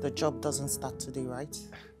realize the job doesn't start today, right?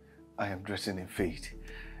 I am dressing in fate.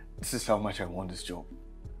 This is how much I want this job.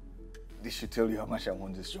 This should tell you how much I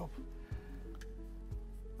want this job.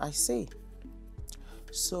 I see.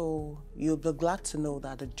 So you'll be glad to know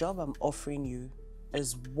that the job I'm offering you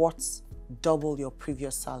is worth double your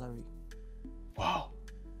previous salary. Wow.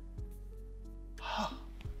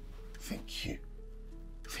 Thank you.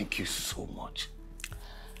 Thank you so much.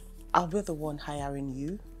 I'll be the one hiring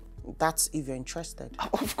you. That's if you're interested.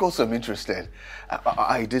 Of course I'm interested.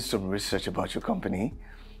 I did some research about your company,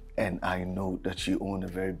 and I know that you own a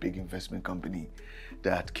very big investment company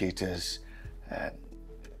that caters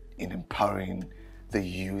in empowering the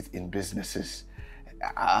youth in businesses.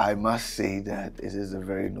 I must say that it is a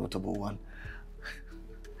very notable one.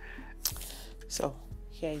 So,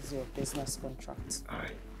 here is your business contract. All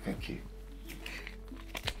right, thank you.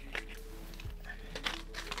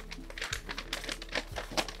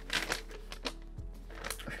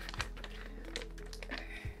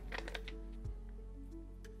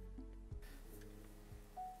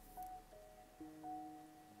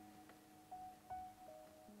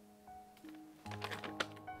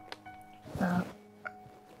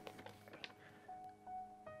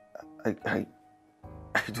 I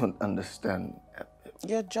don't understand.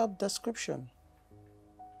 Your job description.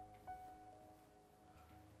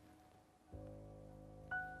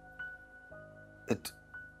 It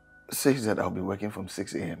says that I'll be working from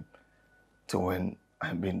 6 a.m. to when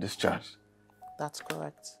I'm being discharged. That's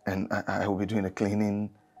correct. And I will be doing the cleaning,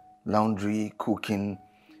 laundry, cooking.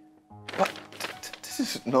 But this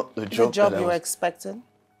is not the job. The job you were expecting?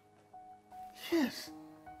 Yes.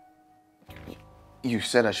 You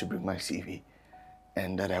said I should bring my CV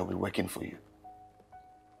and that I'll be working for you.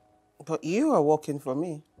 But you are working for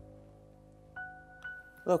me.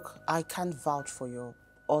 Look, I can't vouch for your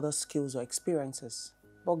other skills or experiences.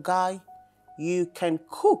 But guy, you can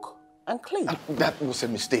cook and clean. That was a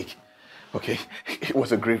mistake, okay? It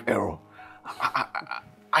was a grave error.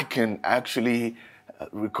 I can actually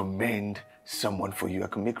recommend someone for you. I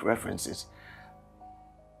can make references.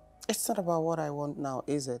 It's not about what I want now,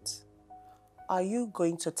 is it? Are you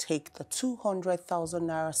going to take the 200,000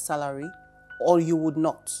 naira salary or you would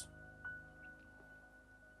not?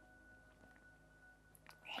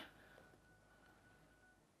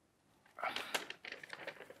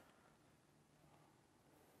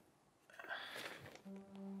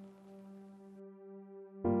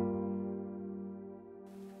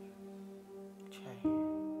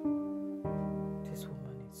 This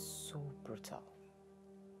woman is so brutal.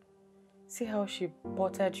 See how she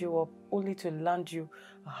buttered you up only to land you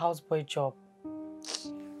a houseboy job.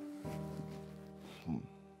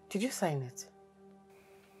 Did you sign it?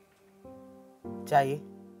 Jai?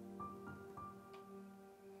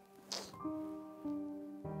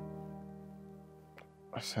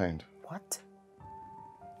 I signed. What?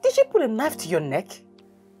 Did she put a knife to your neck?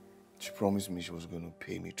 She promised me she was going to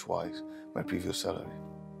pay me twice my previous salary.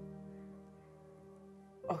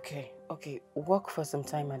 Okay. Work for some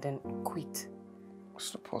time and then quit.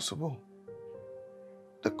 It's not possible.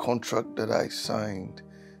 The contract that I signed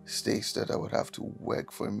states that I would have to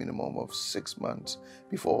work for a minimum of 6 months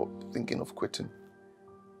before thinking of quitting.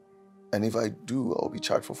 And if I do, I'll be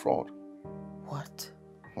charged for fraud. What?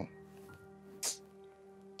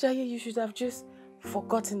 Jaya, you should have just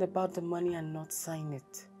forgotten about the money and not sign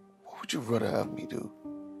it. What would you rather have me do?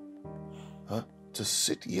 Huh? To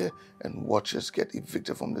sit here and watch us get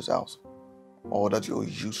evicted from this house? Or that your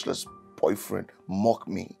useless boyfriend mock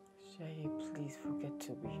me? Jaya, please forget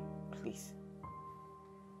Toby. Please.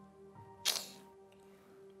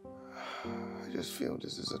 I just feel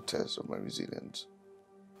this is a test of my resilience.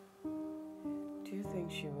 you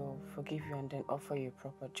think she will forgive you and then offer you a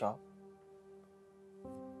proper job?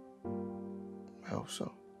 I hope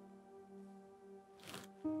so.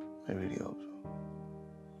 I really hope so.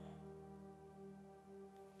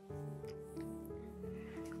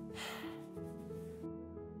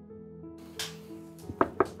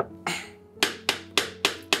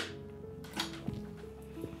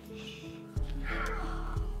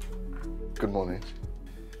 Good morning.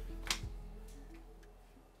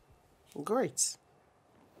 Great.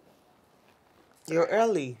 You're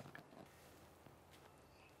early.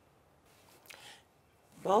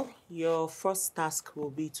 Well, your first task will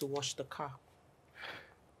be to wash the car.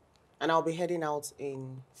 And I'll be heading out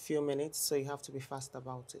in a few minutes, so you have to be fast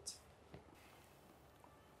about it.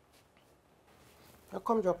 Now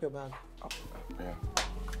come drop your bag. Oh, yeah.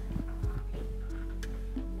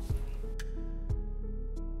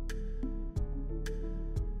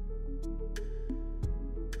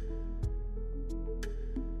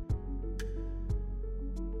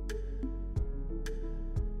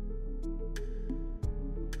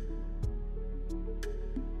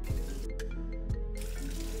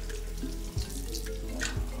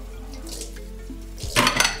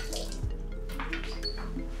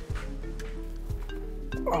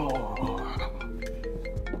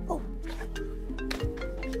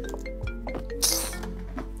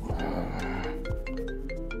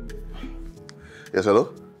 Yes,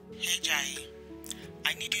 hello? Hey, Jai.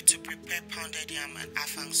 I need you to prepare pounded yam and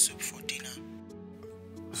afang soup for dinner.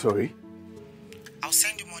 Sorry? I'll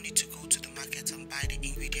send you money to go to the market and buy the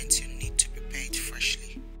ingredients you need to prepare it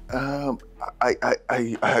freshly. I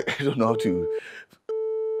don't know how to...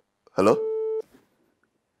 Hello?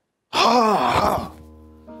 Ah!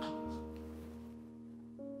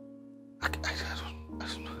 I don't know.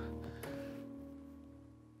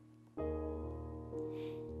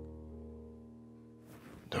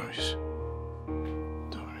 Doris.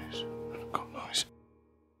 Come, Doris.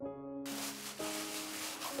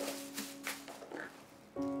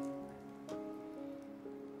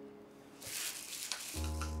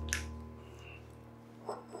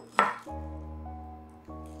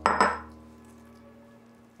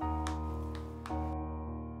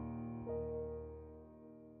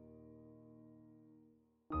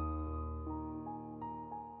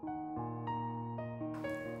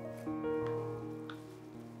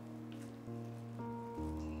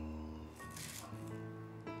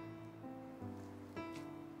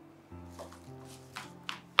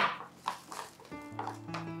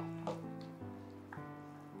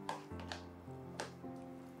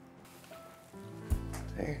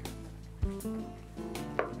 Hey.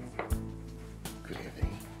 Good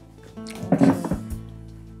evening.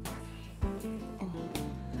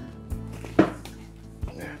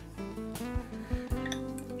 Yeah.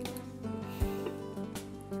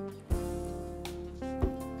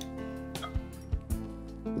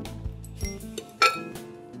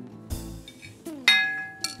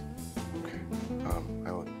 Okay.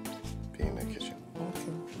 I will be in the kitchen.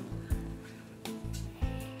 Okay.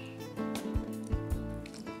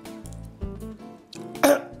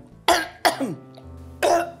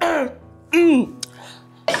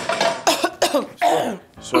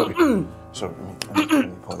 Sorry. Sorry.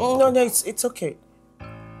 No, it's okay.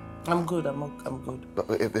 I'm good. I'm good. But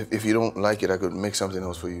if you don't like it, I could make something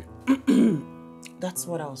else for you. That's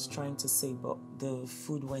what I was trying to say, but the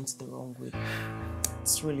food went the wrong way.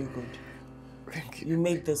 It's really good. Thank you. You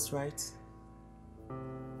made this, right?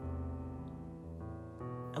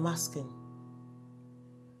 I'm asking.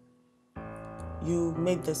 You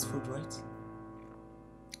made this food, right?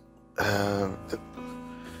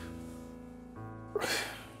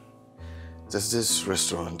 There's this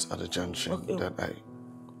restaurant at the junction that I...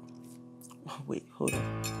 Wait, hold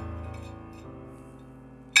on.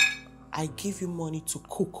 I give you money to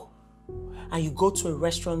cook, and you go to a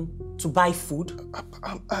restaurant to buy food?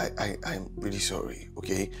 I'm really sorry,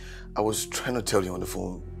 okay? I was trying to tell you on the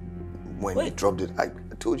phone when you dropped it. I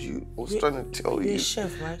told you, I was trying to tell you. You're a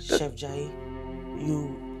chef, right? Chef Jai.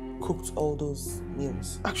 You cooked all those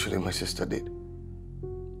meals. Actually, my sister did.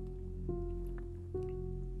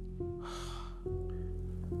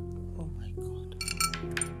 Oh my God.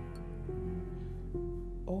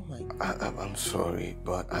 I'm sorry,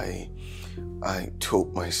 but I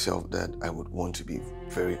told myself that I would want to be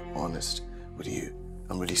very honest with you.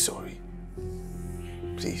 I'm really sorry.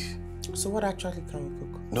 Please. So what actually can you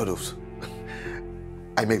cook? Noodles.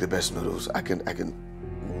 I make the best noodles. I can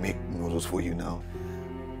make noodles for you now.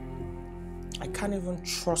 I can't even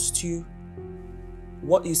trust you.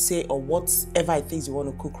 What you say or whatever it is you want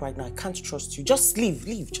to cook right now, I can't trust you. Just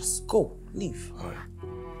leave. Just go. Leave. All right.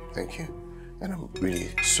 Thank you. And I'm really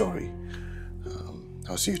sorry.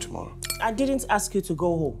 I'll see you tomorrow. I didn't ask you to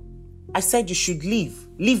go home. I said you should leave.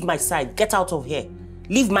 Leave my side. Get out of here.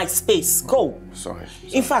 Leave my space. Go. Sorry.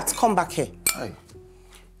 In fact, come back here. Hi.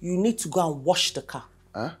 You need to go and wash the car.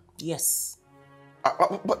 Huh? Yes.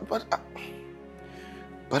 But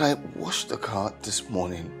I washed the car this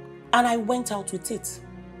morning. And I went out with it.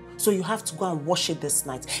 So you have to go and wash it this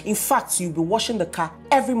night. In fact, you'll be washing the car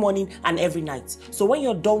every morning and every night. So when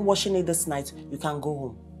you're done washing it this night, you can go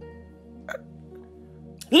home.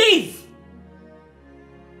 Leave!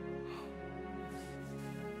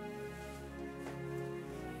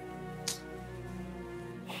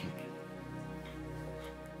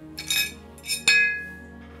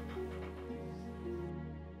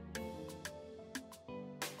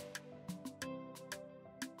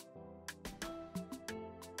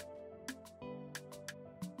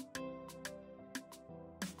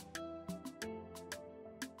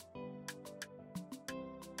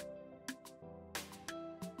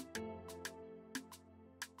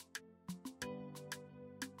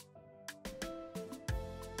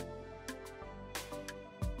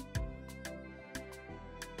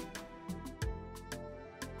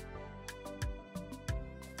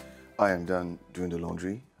 I am done doing the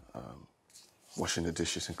laundry, washing the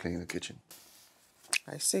dishes and cleaning the kitchen.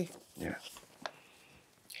 I see. Yeah.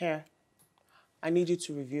 Here, I need you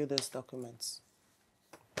to review those documents.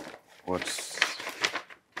 What's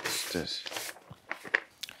this?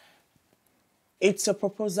 It's a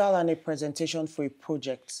proposal and a presentation for a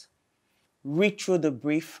project. Read through the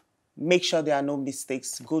brief, make sure there are no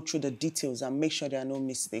mistakes, go through the details and make sure there are no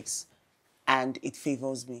mistakes. And it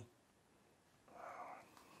favors me.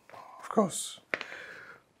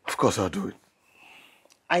 Of course I'll do it.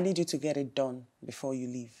 I need you to get it done before you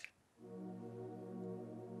leave.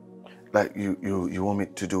 Like you want me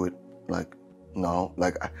to do it like now?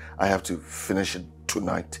 Like I have to finish it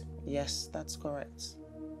tonight? Yes, that's correct.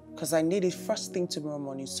 Because I need it first thing tomorrow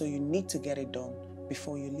morning, so you need to get it done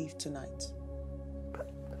before you leave tonight.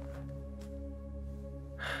 But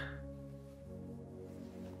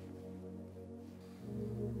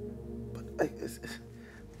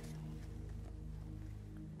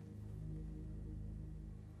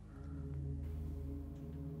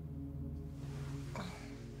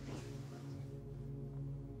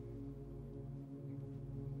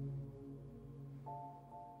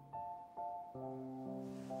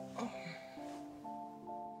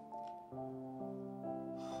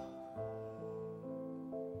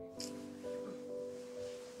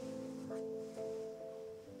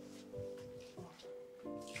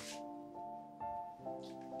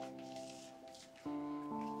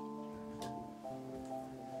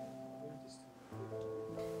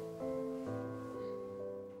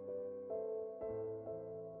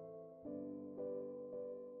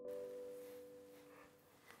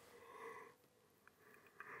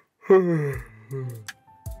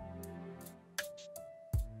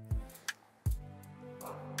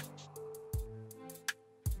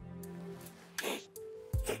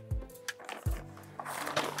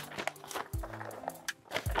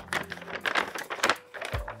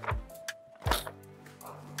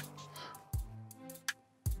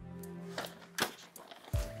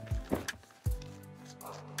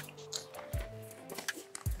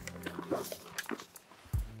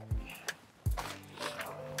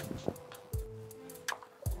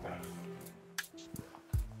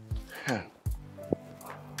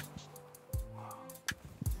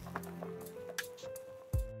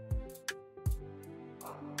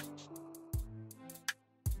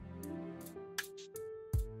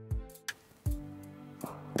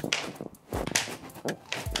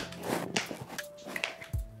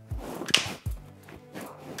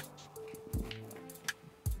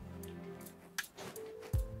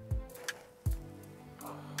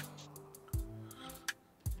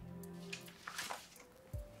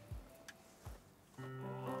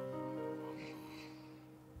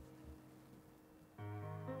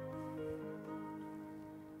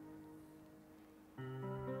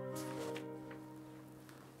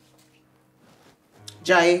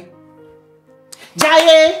Jaye.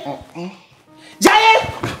 Jaye! Jaye!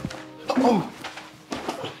 Oh.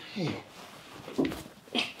 Hey.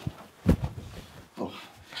 Oh.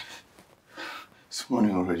 It's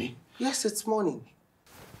morning already? Yes, it's morning.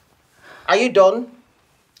 Are you done?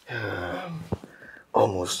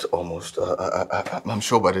 Almost. I'm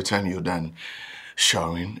sure by the time you're done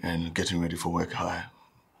showering and getting ready for work,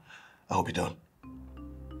 I'll be done.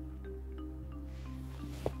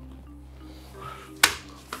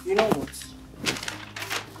 You know what?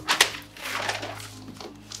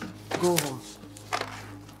 Go home.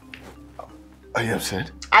 Are you upset?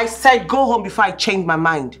 I said go home before I change my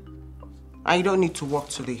mind. I don't need to work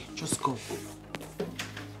today. Just go.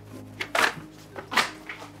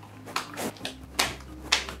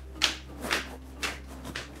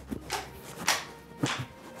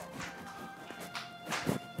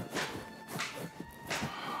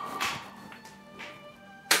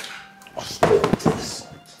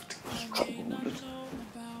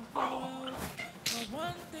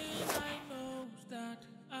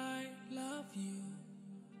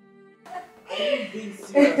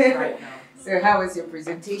 So how was your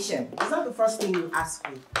presentation? Is that the first thing you asked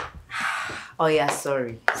me? Oh yeah,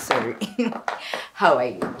 sorry. How are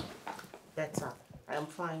you? Better. I am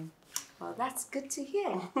fine. Well, that's good to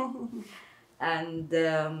hear.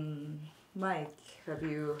 And Mike, have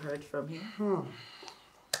you heard from him?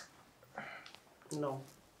 No.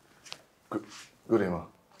 Good, Emma.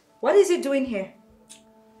 What is he doing here?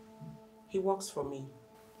 He works for me.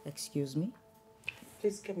 Excuse me?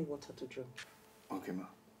 Please get me water to drink. Okay, ma.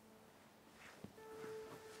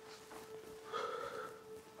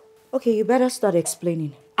 Okay, you better start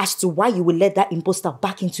explaining as to why you will let that imposter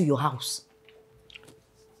back into your house.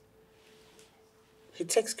 He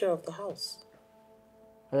takes care of the house.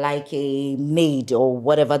 Like a maid or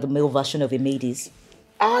whatever the male version of a maid is.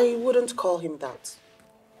 I wouldn't call him that.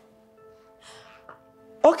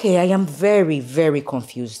 Okay, I am very, very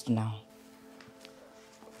confused now.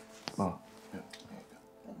 Ma. Yeah.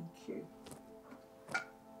 Thank you.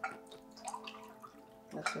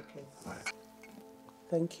 That's okay. Right.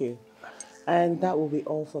 Thank you. And that will be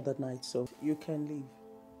all for the night, so you can leave.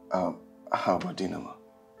 How about dinner, ma?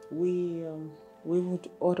 We would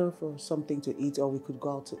order for something to eat, or we could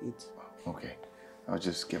go out to eat. Okay. I'll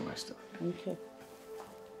just get my stuff. Okay.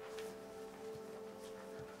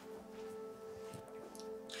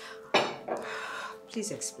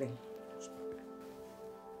 Please explain.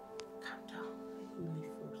 Calm down. You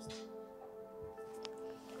leave first.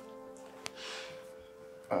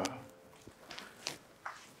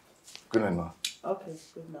 Good night, ma. Okay,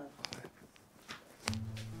 good night.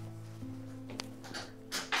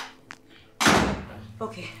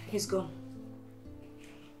 Okay, he's gone.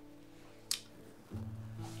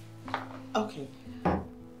 Okay.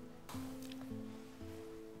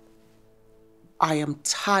 I am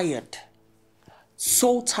tired.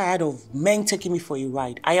 So tired of men taking me for a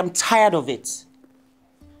ride. I am tired of it.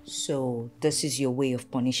 So, this is your way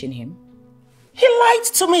of punishing him? He lied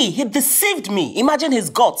to me. He deceived me. Imagine his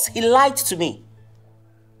guts. He lied to me.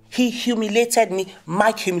 He humiliated me.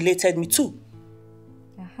 Mike humiliated me too.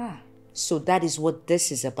 Aha. So that is what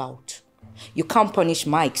this is about. You can't punish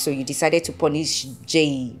Mike, so you decided to punish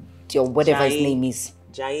Jay, or whatever his name is.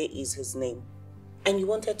 Jay is his name. And you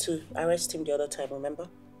wanted to arrest him the other time, remember?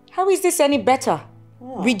 How is this any better?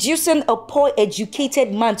 Oh. Reducing a poor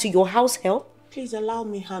educated man to your house help? Please allow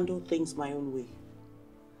me handle things my own way.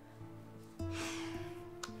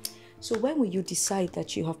 So when will you decide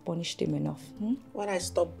that you have punished him enough? When I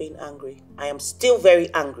stop being angry. I am still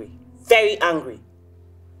very angry. Very angry.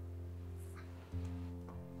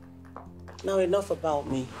 Now enough about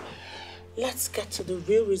me. Let's get to the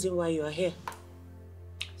real reason why you are here.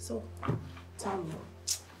 So, tell me.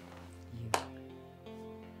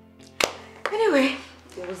 Anyway,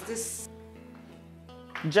 there was this...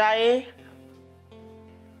 Jai?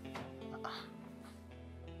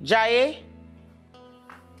 Jai?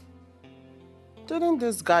 Didn't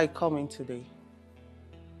this guy come in today?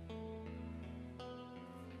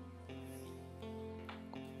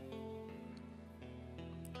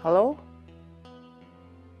 Hello?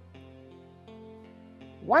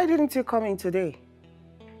 Why didn't you come in today?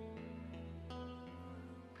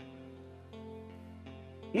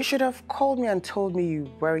 You should have called me and told me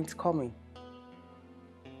you weren't coming.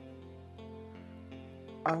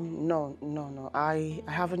 No. I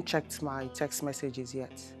haven't checked my text messages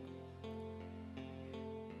yet.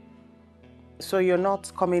 So you're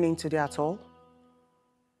not coming in today at all?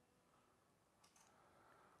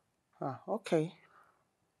 Ah, okay.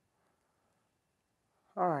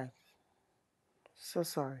 All right. So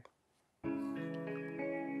sorry.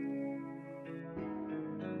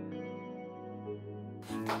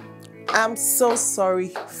 I'm so sorry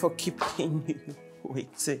for keeping you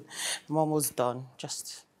waiting. I'm almost done.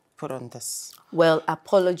 Just put on this. Well,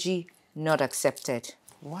 apology not accepted.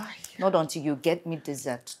 Why? Not until you get me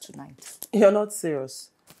dessert tonight. You're not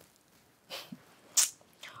serious.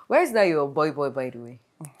 Where's that your boy, by the way?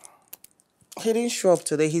 He didn't show up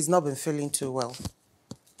today. He's not been feeling too well.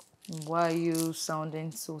 Why are you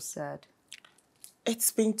sounding so sad?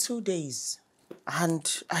 It's been 2 days.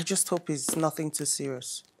 And I just hope it's nothing too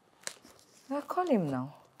serious. I'll call him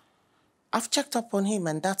now. I've checked up on him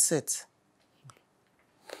and that's it.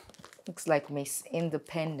 Looks like Miss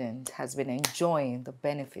Independent has been enjoying the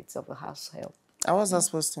benefits of the house help. And what's that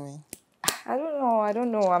supposed to mean? I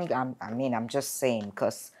don't know. I'm just saying,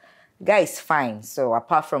 because guy is fine. So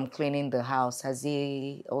apart from cleaning the house, has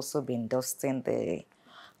he also been dusting the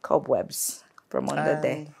cobwebs from under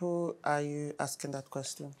there? And who are you asking that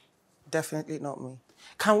question? Definitely not me.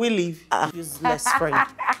 Can we leave? Useless friend.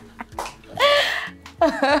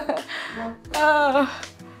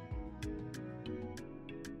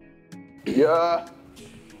 Yeah,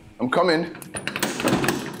 I'm coming.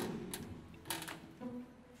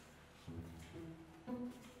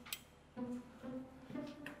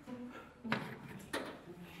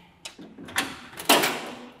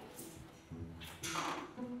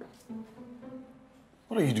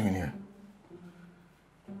 What are you doing here?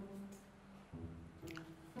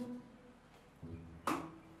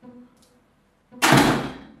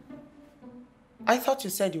 I thought you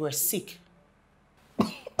said you were sick.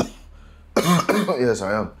 Yes,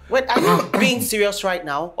 I am. Wait, are you being serious right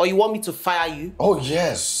now? Or you want me to fire you? Oh,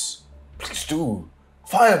 yes. Please do.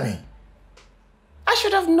 Fire me. I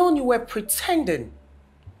should have known you were pretending.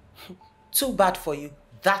 Too bad for you.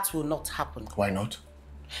 That will not happen. Why not?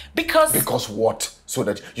 Because... Because what? So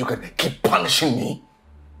that you can keep punishing me?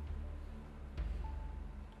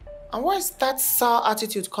 And where is that sour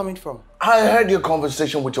attitude coming from? I heard your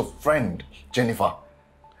conversation with your friend, Jennifer,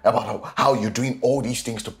 about how you're doing all these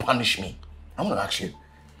things to punish me. I'm gonna ask you.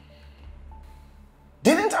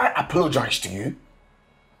 Didn't I apologize to you?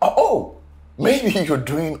 Oh, maybe you're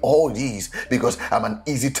doing all these because I'm an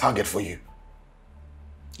easy target for you.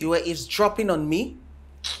 You were eavesdropping on me?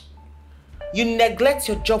 You neglect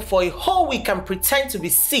your job for a whole week and pretend to be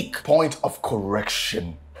sick. Point of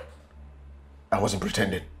correction. I wasn't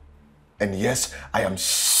pretending. And yes, I am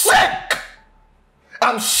sick.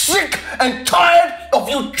 I'm sick and tired of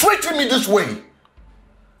you treating me this way.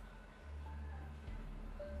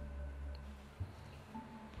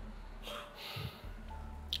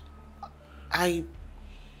 I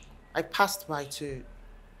passed by to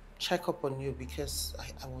check up on you because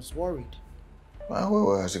I was worried.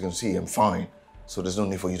 Well, as you can see, I'm fine. So there's no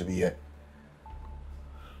need for you to be here.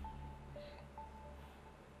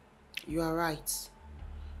 You are right.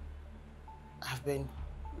 I've been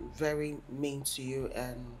very mean to you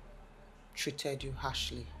and treated you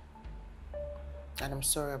harshly. And I'm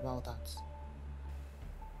sorry about that.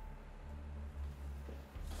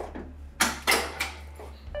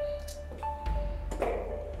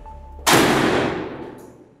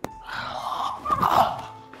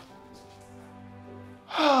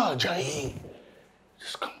 Jai,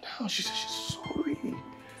 just calm down. She said she's sorry.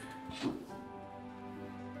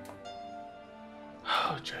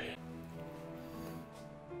 Oh, Jai.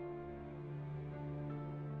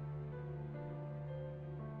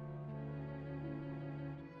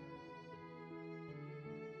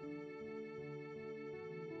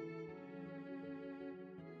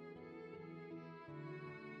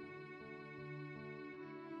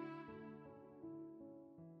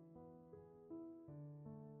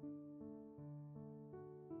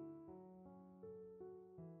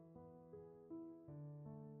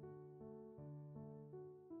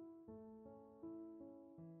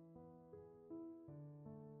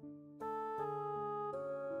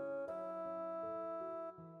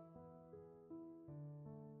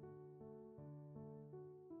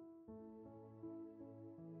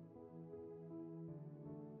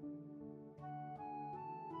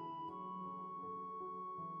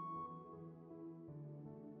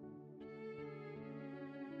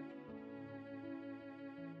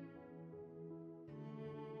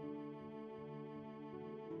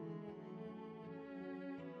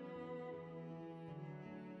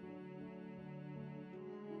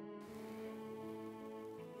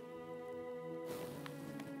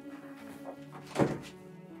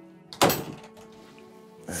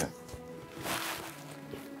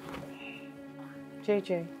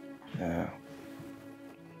 JJ. Yeah.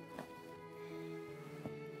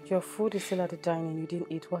 Your food is still at the dining. You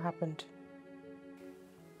didn't eat. What happened?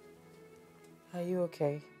 Are you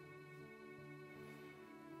okay?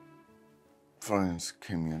 Florence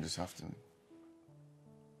came here this afternoon.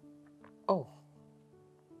 Oh.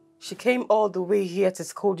 She came all the way here to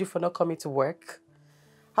scold you for not coming to work?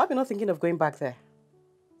 How are you not thinking of going back there?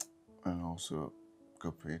 And also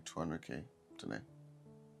got paid 200K today.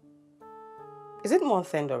 Is it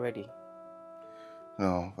month end already?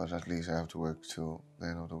 No, but at least I have to work till the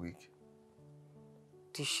end of the week.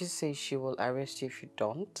 Did she say she will arrest you if you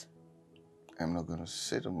don't? I'm not gonna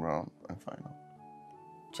sit around and find out.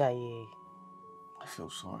 Jaye. I feel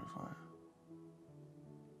sorry for her.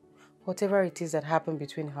 Whatever it is that happened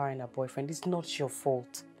between her and her boyfriend, it's not your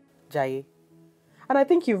fault. Jaye. And I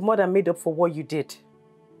think you've more than made up for what you did.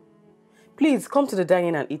 Please, come to the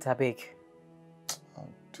dining and eat, abeg. I'll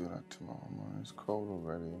do that tomorrow, Mama. It's cold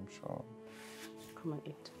already, I'm sure. Come and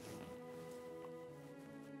eat.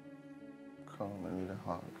 Come, I need a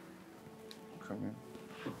hug. Come here.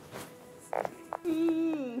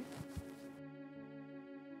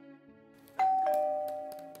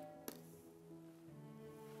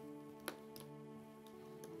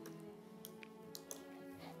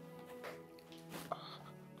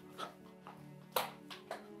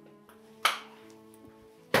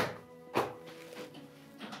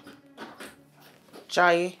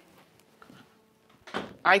 Jaye,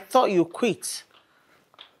 I thought you quit.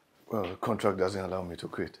 Well, the contract doesn't allow me to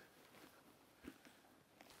quit.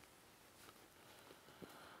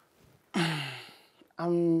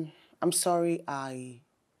 I'm sorry I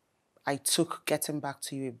took getting back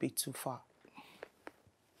to you a bit too far.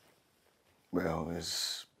 Well,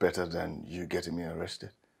 it's better than you getting me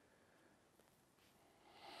arrested.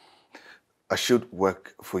 I should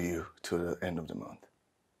work for you till the end of the month.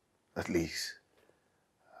 At least,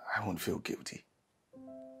 I won't feel guilty.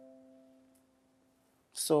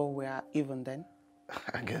 So we are even then?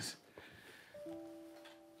 I guess.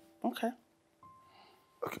 Okay.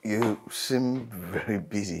 Okay, you seem very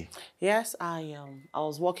busy. Yes, I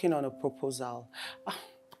was working on a proposal.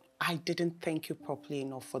 I didn't thank you properly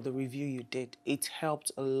enough for the review you did. It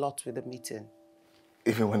helped a lot with the meeting.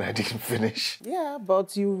 Even when I didn't finish. Yeah,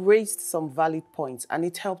 but you raised some valid points and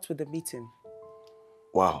it helped with the meeting.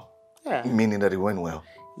 Wow. Yeah. Meaning that it went well.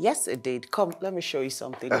 Yes, it did. Come, let me show you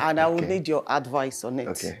something. And I will need your advice on it.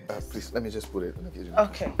 Okay. Please, let me just put it.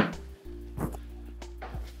 Okay.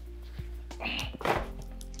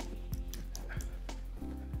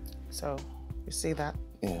 So, you see that?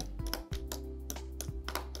 Yeah.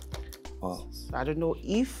 Wow. So I don't know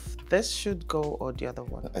if this should go or the other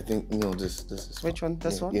one. I think, no, this is Which one?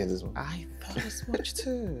 This one? Yeah, this one. I thought as much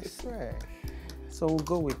too. Swear. So we'll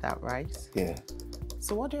go with that, right? Yeah.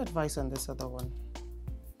 So what do you advise on this other one?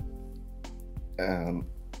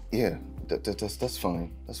 Yeah, that's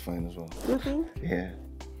fine. That's fine as well. You think? Yeah.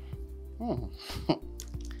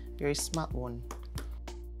 You're a smart one.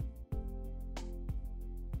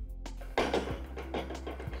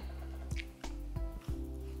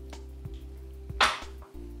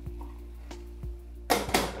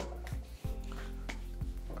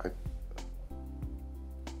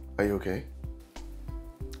 Are you okay?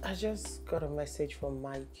 I just got a message from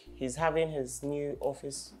Mike. He's having his new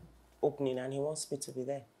office opening and he wants me to be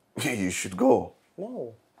there. You should go.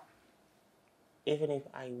 No. Even if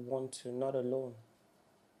I want to, not alone.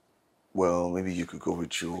 Well, maybe you could go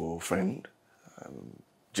with your friend,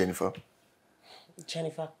 Jennifer.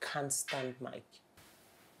 Jennifer can't stand Mike.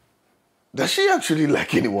 Does she actually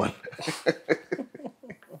like anyone?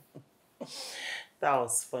 That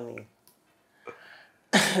was funny.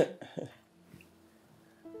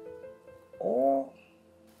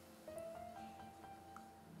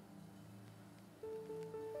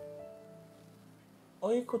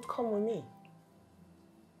 Or you could come with me.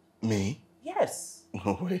 Me? Yes.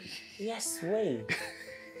 No way. Yes, way.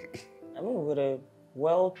 I mean, with a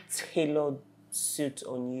well-tailored suit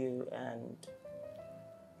on you and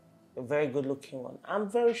a very good-looking one, I'm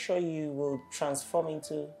very sure you will transform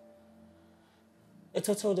into a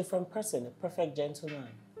total different person, a perfect gentleman.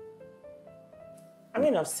 I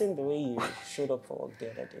mean, I've seen the way you showed up for work the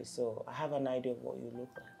other day, so I have an idea of what you look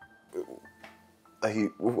like.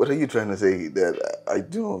 What are you trying to say? That I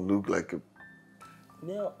don't look like a...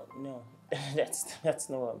 No, that's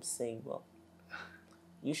not what I'm saying, but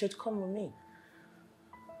you should come with me.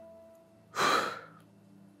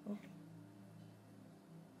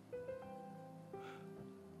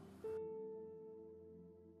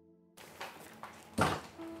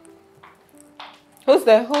 Who's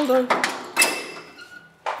there? Hold on.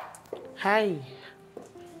 Hi.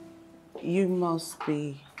 You must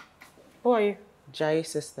be... Who are you? Jaye's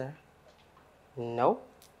sister. No,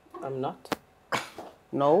 I'm not.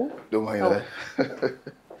 No? Don't mind that.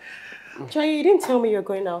 Jaye, you didn't tell me you're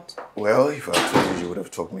going out. Well, if I told you, you would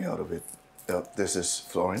have talked me out of it. This is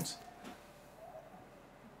Florence.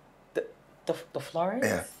 The Florence?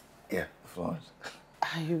 Yeah, Florence.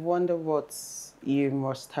 I wonder what you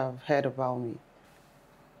must have heard about me.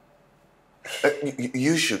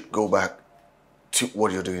 You should go back to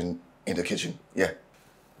what you're doing in the kitchen. Yeah.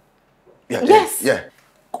 Yes. Yeah.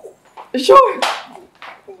 Sure.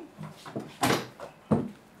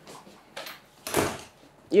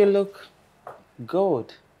 You look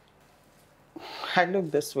good. I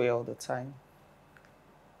look this way all the time.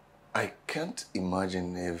 I can't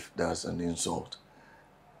imagine if that's an insult.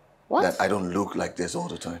 What? That I don't look like this all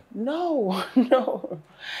the time. No.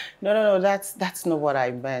 That's not what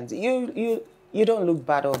I meant. You don't look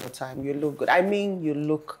bad all the time. You look good. I mean, you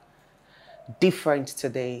look different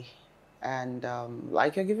today, and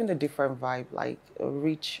like you're giving a different vibe, like a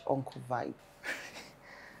rich uncle vibe.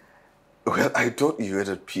 Well, I thought you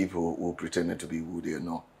hated people who pretended to be Woode or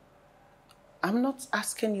not. I'm not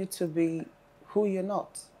asking you to be who you're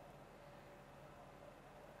not.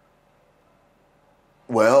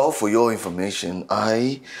 Well, for your information,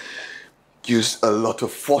 I used a lot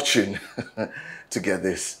of fortune to get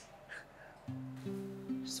this.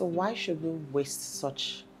 So why should we waste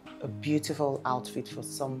such a beautiful outfit for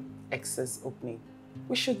some excess opening?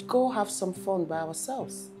 We should go have some fun by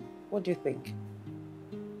ourselves. What do you think?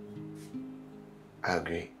 I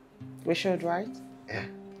agree. We should, right? Yeah.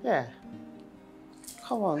 Yeah.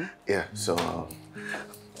 Come on. Yeah, so...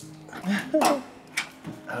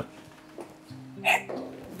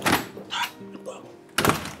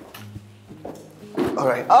 all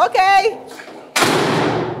right. Okay.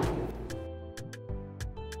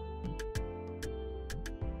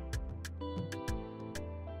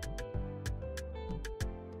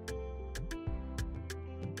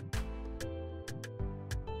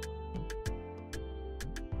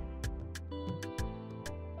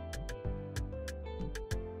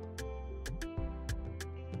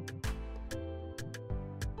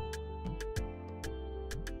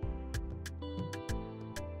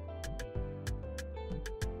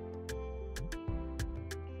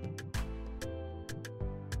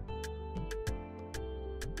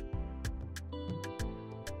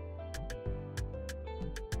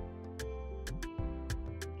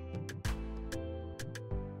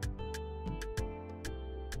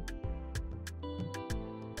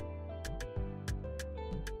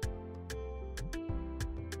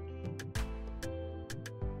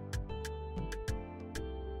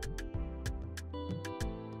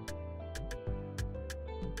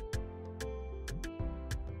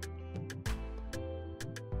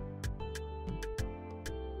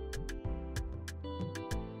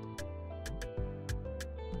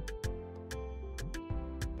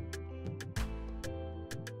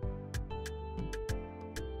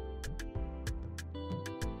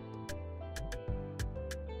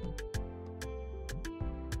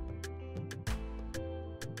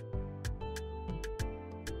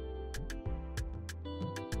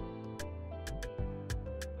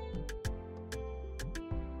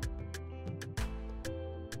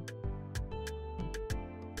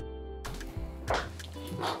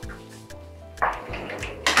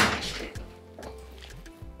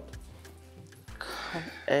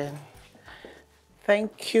 And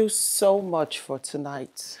thank you so much for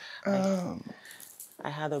tonight. I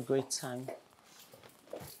had a great time.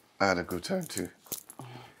 I had a good time too.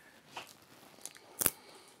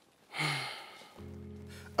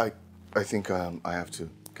 I think I have to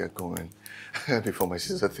get going before my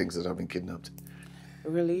sister thinks that I've been kidnapped.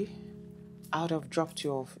 Really? I would have dropped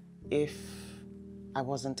you off if I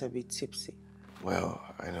wasn't a bit tipsy. Well,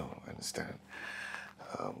 I know, I understand.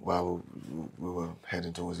 While we were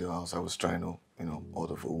heading towards your house, I was trying to,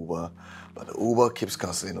 order for Uber, but the Uber keeps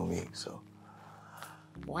canceling on me, so.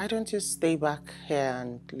 Why don't you stay back here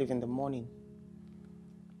and leave in the morning?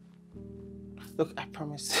 Look, I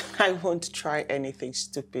promise I won't try anything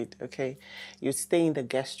stupid, okay? You stay in the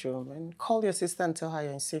guest room and call your sister and tell her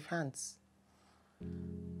you're in safe hands.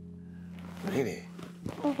 Really?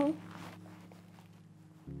 Mm-hmm.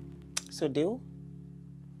 So deal?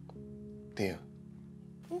 Deal.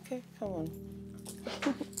 Okay, come on.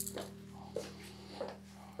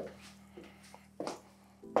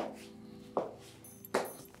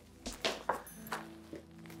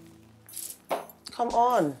 Come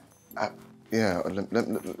on. Yeah,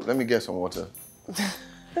 let me get some water.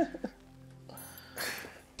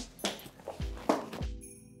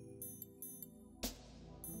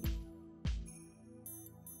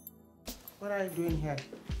 What are you doing here?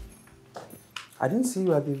 I didn't see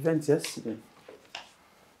you at the event yesterday.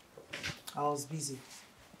 I was busy.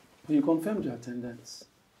 You confirmed your attendance.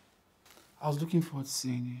 I was looking forward to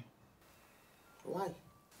seeing you. Why?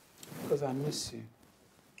 Because I miss you.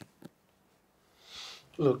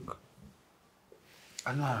 Look,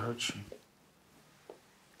 I know I hurt you.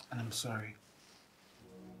 And I'm sorry.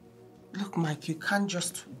 Look, Mike, you can't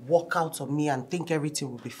just walk out on me and think everything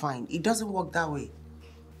will be fine. It doesn't work that way.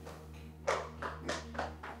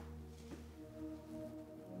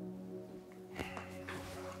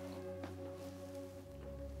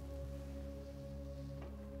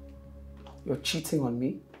 You're cheating on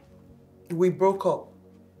me? We broke up.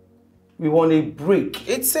 We want a break.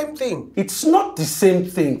 It's same thing. It's not the same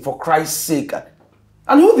thing, for Christ's sake.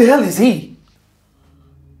 And who the hell is he?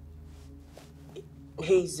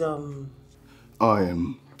 He's, I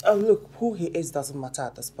am... look, who he is doesn't matter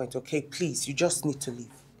at this point, okay? Please, you just need to leave.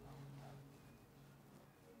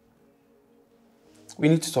 We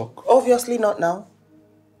need to talk. Obviously not now.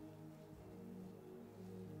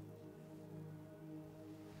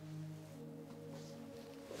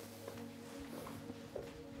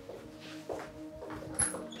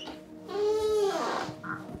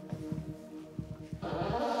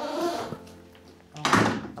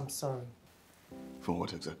 I'm sorry. For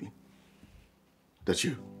what exactly? That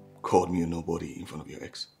you called me a nobody in front of your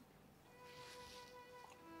ex?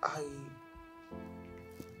 I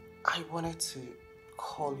wanted to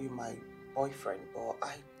call you my boyfriend, but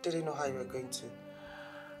I didn't know how you were going to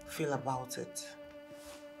feel about it.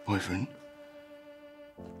 Boyfriend?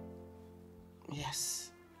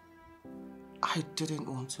 Yes. I didn't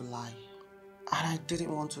want to lie. And I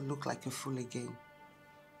didn't want to look like a fool again.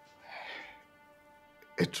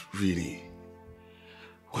 It really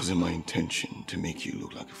wasn't my intention to make you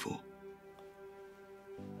look like a fool.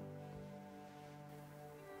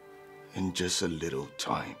 In just a little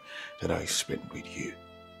time that I spent with you,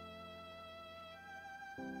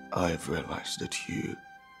 I've realized that you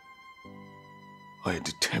are a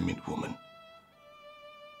determined woman.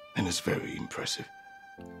 And it's very impressive.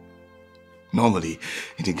 Normally,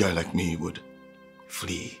 a guy like me would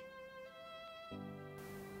flee.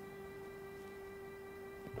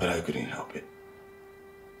 But I couldn't help it.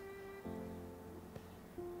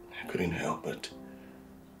 I couldn't help it.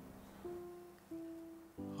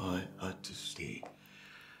 I had to stay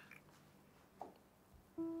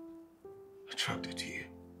attracted to you.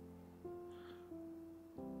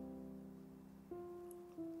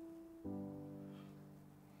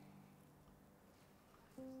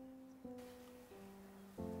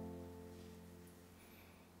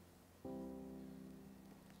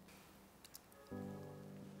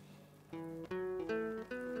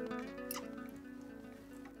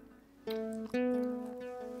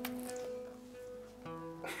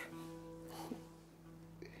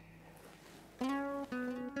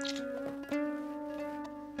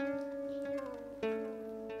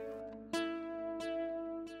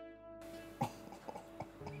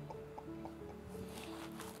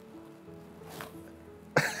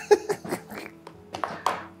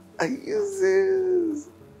 Are you serious?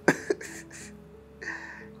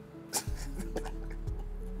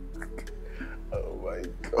 Oh my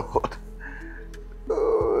God.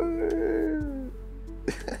 Oh.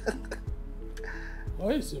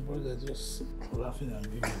 Why is your brother just laughing and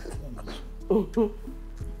giggling?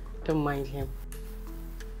 Don't mind him.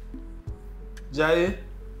 Jaye?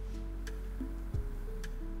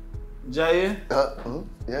 Jaye?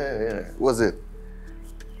 Yeah. What's it?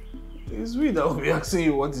 It's we that will be asking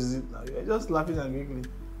you what is it now. You're just laughing and giggling.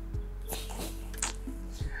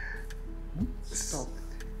 Stop.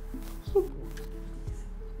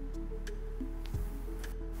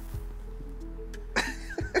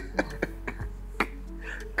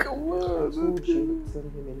 Come on. I told you to tell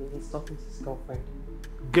him and he's talking to his girlfriend.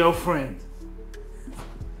 Girlfriend?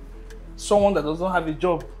 Someone that doesn't have a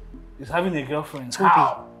job is having a girlfriend. Toby.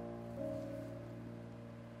 How?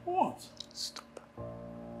 What? Stop.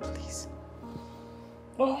 Please.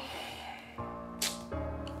 Oh.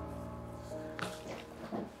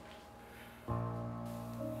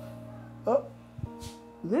 Oh.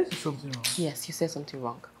 There's something wrong. Yes, you said something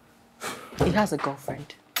wrong. He has a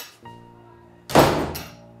girlfriend.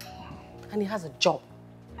 And he has a job.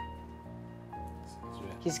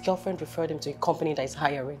 His girlfriend referred him to a company that is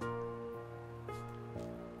hiring.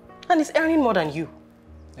 And he's earning more than you.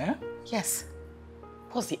 Yeah? Yes.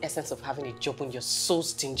 What's the essence of having a job when you're so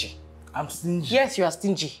stingy? I'm stingy. Yes, you are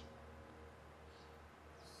stingy.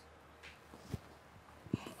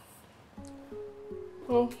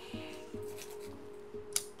 Oh.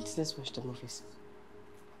 Let's watch the movies.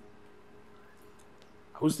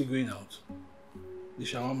 Who's still going out? The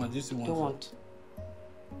shawarma, do you still want Don't it? want.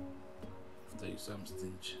 After you say I'm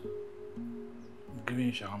stingy. I'm giving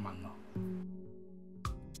you shawarma now.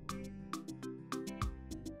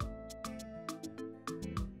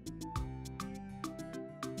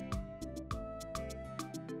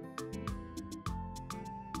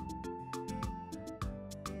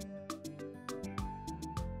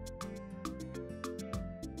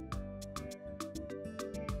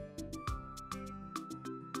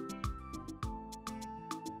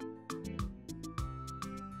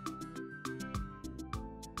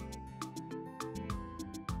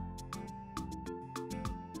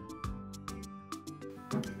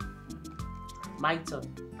 My turn.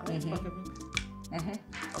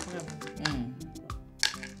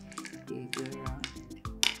 You go around.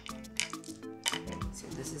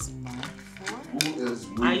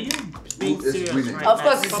 serious winning. right Of now.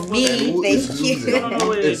 course, it's me. Who is Thank losing? you. No,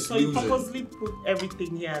 wait. It's So you losing. purposely put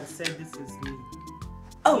everything here and said this is me.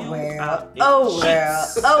 Oh You well. are a Oh well.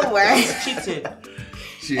 cheat. Oh well. It's cheated.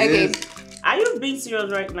 She Okay. is. Are you being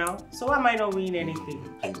serious right now? So why am I not winning anything?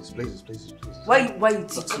 Please. Why you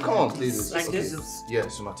teaching? Come on, please. Like okay. this? Yeah,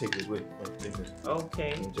 so now take this. Wait, take this.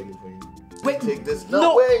 Okay. Let me take it for you. Wait. Take this. No.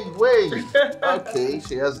 No, wait. Okay,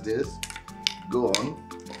 she has this. Go on.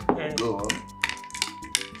 Okay. Go on.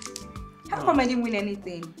 How come I didn't win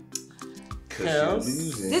anything? Because Yes. you're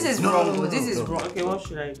losing. This is No, wrong. no, This is no. wrong. Okay, what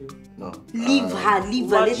should I do? No. Leave her.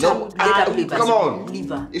 what Let should her I play do? basketball. Come on. Leave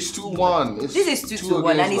her. It's 2-1. It's This is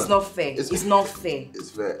 2-1 and it's not fair. It's- It's not fair. It's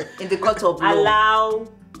fair. In the court of law. Allow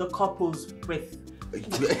the couples breath. Take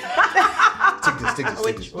this.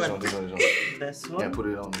 Which This one? one. This one. Yeah, put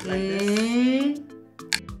it on. Like this.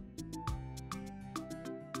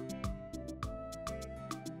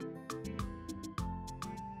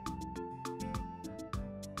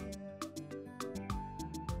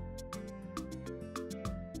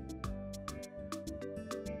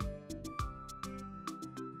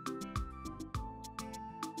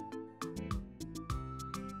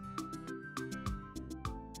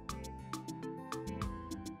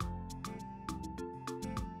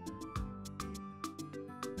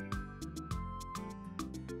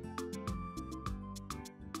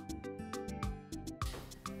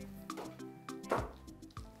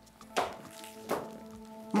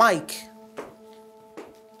 Mike,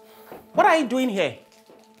 what are you doing here?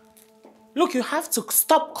 Look, you have to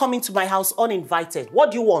stop coming to my house uninvited.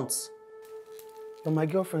 What do you want? But my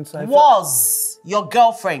girlfriend said... Was your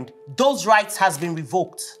girlfriend. Those rights has been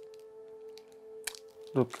revoked.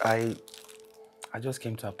 Look, I just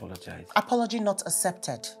came to apologize. Apology not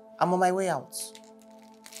accepted. I'm on my way out.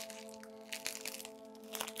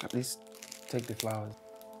 At least take the flowers.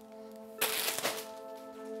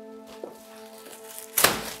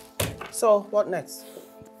 So, what next?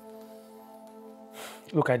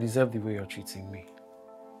 Look, I deserve the way you're treating me.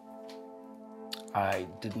 I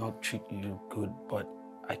did not treat you good, but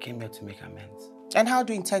I came here to make amends. And how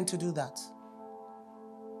do you intend to do that?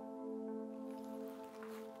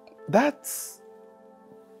 That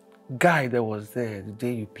guy that was there the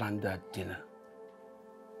day you planned that dinner,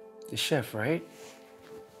 the chef, right?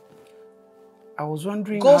 I was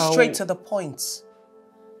wondering Go how... straight to the point.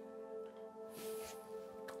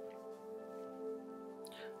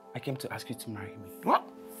 I came to ask you to marry me. What?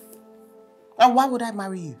 And why would I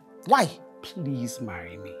marry you? Why? Please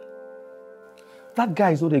marry me. That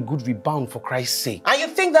guy is not a good rebound, for Christ's sake. And you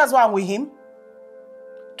think that's why I'm with him?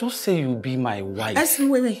 Just say you'll be my wife.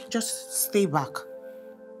 Wait. Just stay back.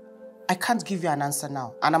 I can't give you an answer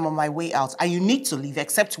now. And I'm on my way out. And you need to leave,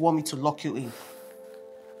 except you want me to lock you in.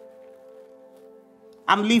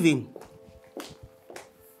 I'm leaving.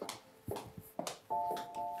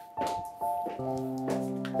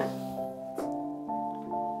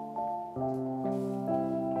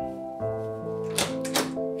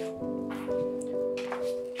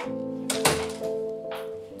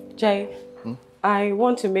 Jay, I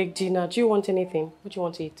want to make dinner. Do you want anything? What do you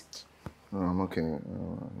want to eat? No, I'm okay.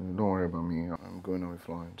 Don't worry about me. I'm going out with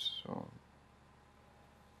Florence, so...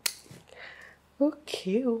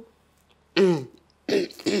 Okay.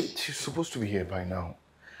 She's supposed to be here by now.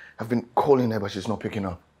 I've been calling her, but she's not picking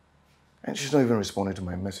up. And she's not even responding to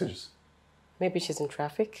my messages. Maybe she's in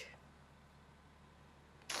traffic.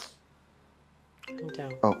 Calm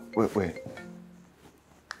down. Oh, wait.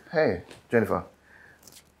 Hey, Jennifer.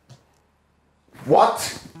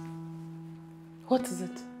 What? What is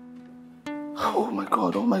it? Oh my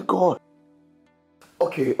God.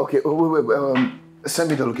 Okay. Wait. Send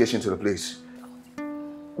me the location to the place.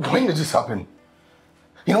 When did this happen?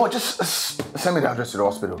 You know what? Just send me the address to the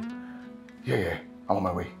hospital. Yeah. I'm on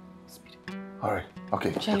my way. All right.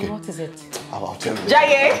 Okay. Jay, okay. what is it? I'll tell you.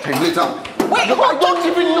 Jay! I'll tell you later. Wait, No, I don't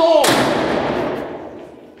even know.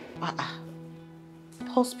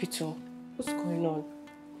 Hospital. What's going on?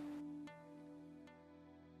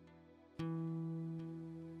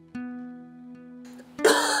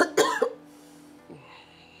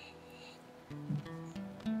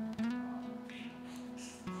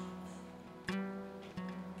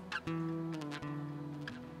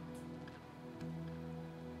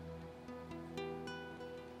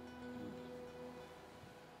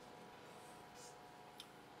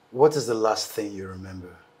 What is the last thing you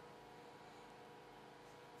remember?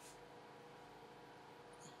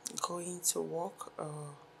 Going to work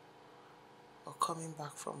or coming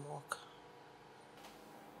back from work.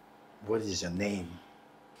 What is your name?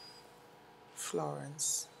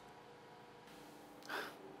 Florence.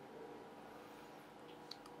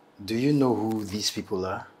 Do you know who these people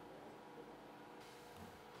are?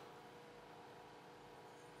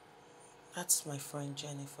 That's my friend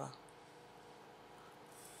Jennifer.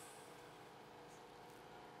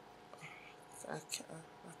 I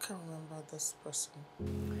can't remember this person.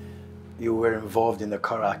 You were involved in a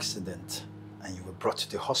car accident and you were brought to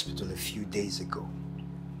the hospital a few days ago.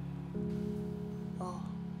 Oh,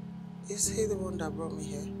 is he the one that brought me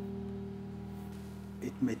here?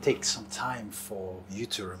 It may take some time for you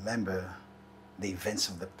to remember the events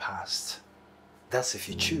of the past. That's if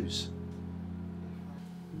you choose.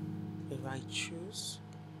 If I choose?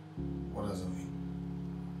 What does it mean?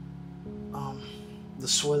 The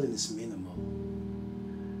swelling is minimal.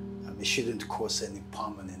 It shouldn't cause any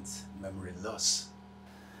permanent memory loss.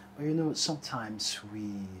 But you know, sometimes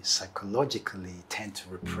we psychologically tend to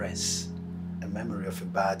repress a memory of a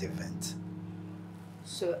bad event.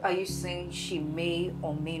 So are you saying she may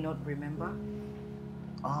or may not remember?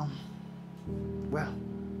 Well,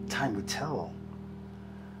 time will tell.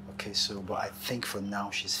 Okay, but I think for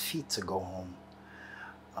now she's fit to go home.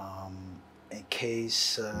 In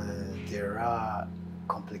case there are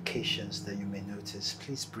complications that you may notice,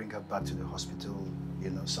 please bring her back to the hospital. You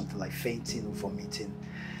know, something like fainting or vomiting.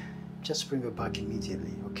 Just bring her back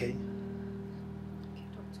immediately, okay? Okay,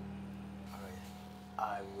 doctor. All right.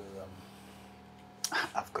 I will,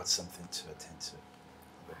 I've got something to attend to.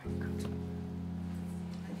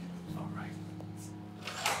 All right.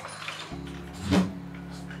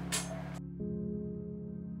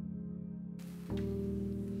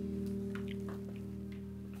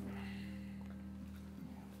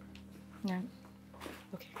 Yeah.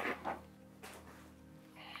 Okay.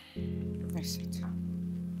 Nice it.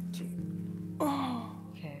 Oh,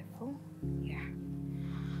 careful. Yeah.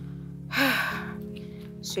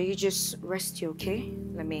 So you just rest, you okay?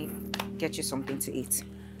 Let me get you something to eat.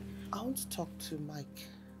 I want to talk to Mike.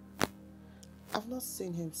 I've not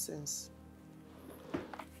seen him since.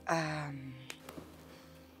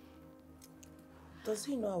 Does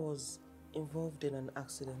he know I was involved in an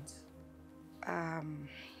accident?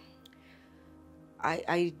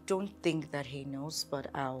 I don't think that he knows, but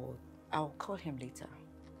I'll call him later.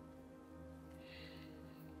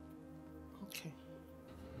 Okay.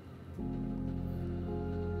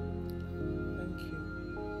 Thank you.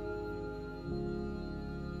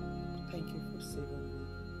 Thank you for saving me.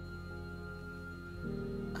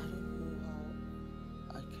 I don't know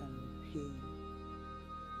how I can repay you.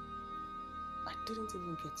 I didn't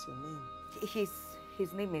even get your name. His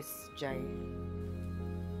name is Jai.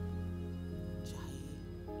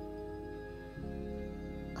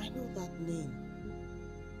 I know that name.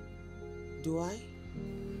 Do I?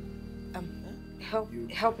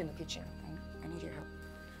 Help in the kitchen. I need your help.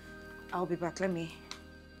 I'll be back.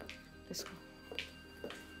 Let's go.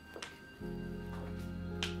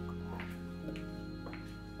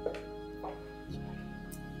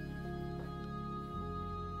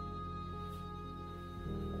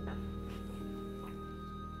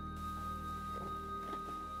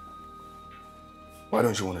 Why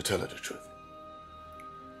don't you want to tell her the truth?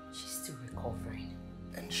 She's still recovering.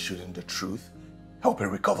 And shouldn't the truth help her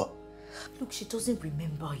recover? Look, she doesn't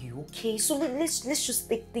remember you, okay? So let's just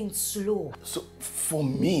take things slow. So for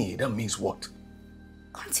me, that means what?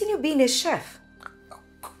 Continue being a chef.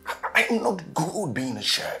 I'm not good being a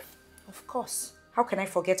chef. Of course. How can I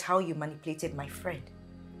forget how you manipulated my friend?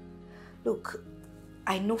 Look,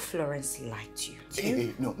 I know Florence liked you.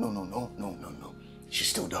 Hey, no. She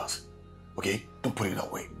still does. Okay? Don't put it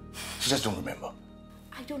that way. She just don't remember.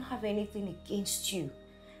 I don't have anything against you.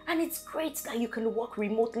 And it's great that you can work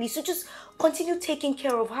remotely, so just continue taking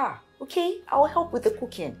care of her, okay? I'll help with the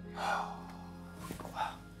cooking.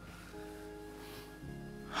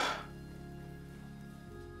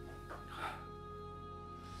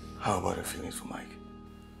 How about her feelings for Mike?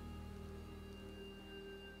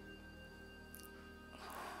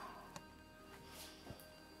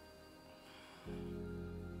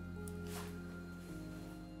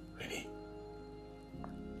 Really?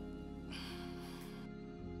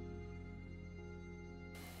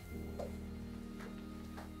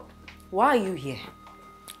 Why are you here?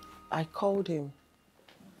 I called him.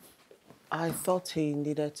 I thought he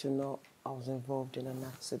needed to know I was involved in an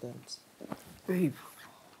accident. Babe,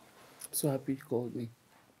 I'm so happy you called me.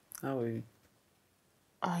 How are you?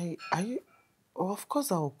 Are you? Oh, of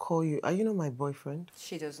course I'll call you. Are you not my boyfriend?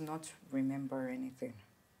 She does not remember anything.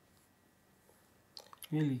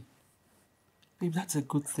 Really? Babe, that's a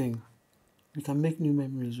good thing. We can make new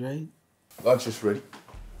memories, right? Lunch is ready.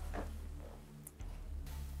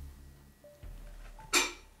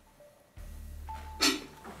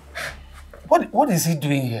 What is he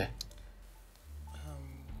doing here?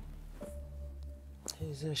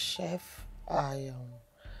 He's a chef. I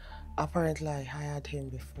Apparently, I hired him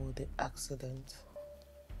before the accident.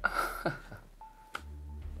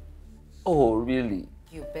 Oh, really?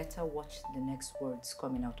 You better watch the next words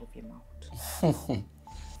coming out of your mouth.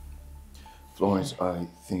 Florence, I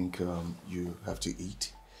think you have to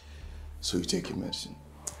eat, so you take your medicine.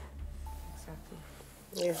 Exactly.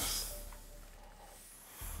 Yes.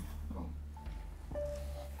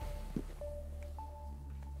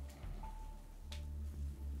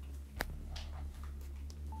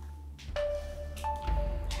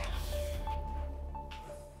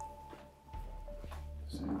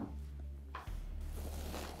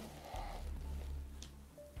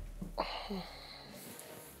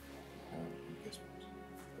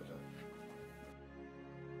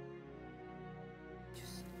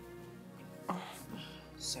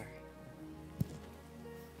 Sorry.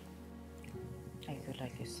 I could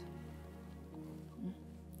like this.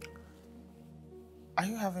 Are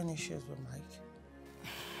you having issues with Mike?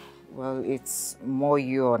 Well, it's more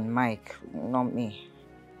you on Mike, not me.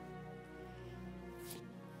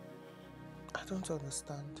 I don't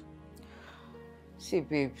understand. See,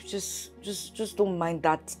 babe, just don't mind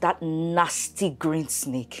that nasty green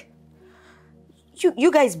snake.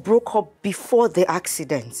 You guys broke up before the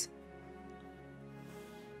accident.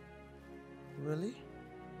 Really?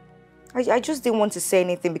 I just didn't want to say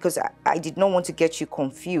anything because I did not want to get you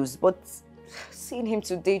confused. But seeing him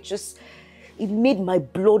today it made my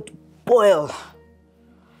blood boil.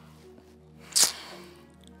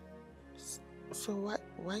 So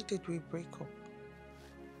why did we break up?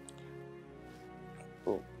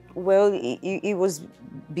 Well, it was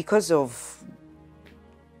because of...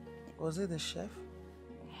 Was it the chef?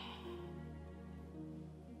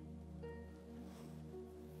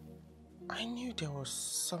 I knew there was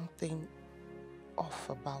something off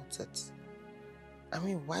about it. I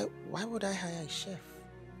mean, why would I hire a chef?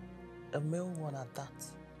 A male one at that.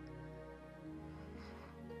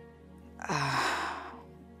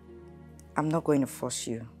 I'm not going to force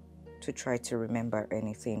you to try to remember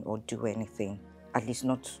anything or do anything. At least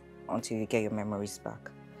not until you get your memories back.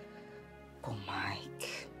 But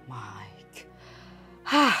Mike.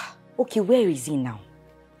 Okay, where is he now?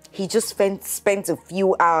 He just spent a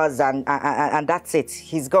few hours and that's it.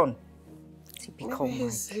 He's gone. Typical Maybe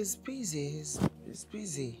Mike. he's busy. He's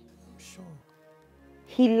busy. I'm sure.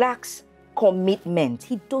 He lacks commitment.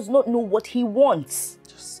 He does not know what he wants.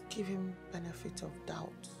 Just give him benefit of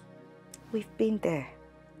doubt. We've been there.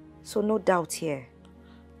 So no doubt here.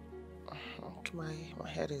 My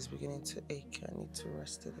head is beginning to ache. I need to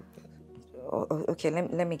rest it a bit. Oh, okay,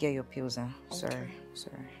 let me get your pills, huh? Sorry, Okay.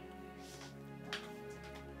 sorry.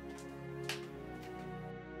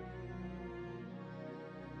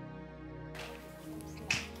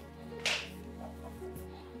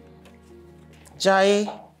 Jai.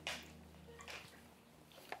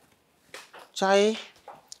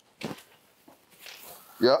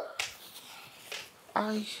 Yeah?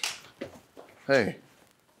 Hey.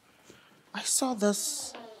 I saw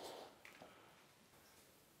this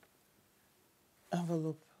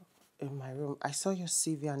envelope in my room. I saw your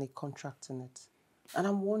CV and a contract in it. And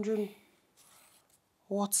I'm wondering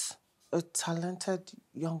what a talented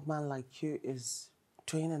young man like you is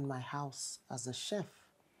doing in my house as a chef.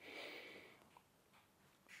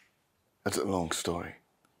 That's a long story.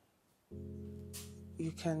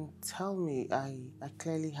 You can tell me. I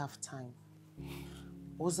clearly have time.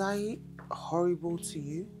 Was I horrible to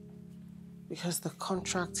you? Because the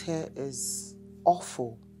contract here is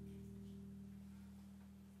awful.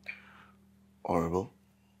 Horrible?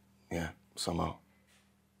 Yeah, somehow.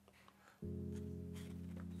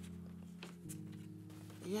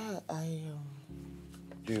 Yeah,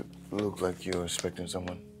 You look like you're expecting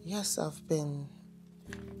someone. Yes, I've been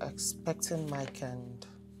expecting Mike and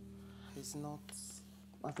he's not...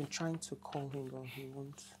 I've been trying to call him, but he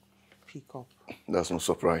won't pick up. That's no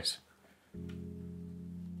surprise.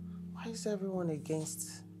 Why is everyone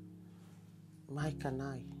against Mike and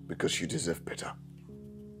I? Because you deserve better.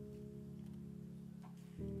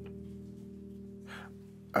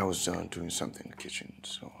 I was doing something in the kitchen,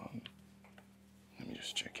 so let me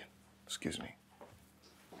just check in. Excuse me.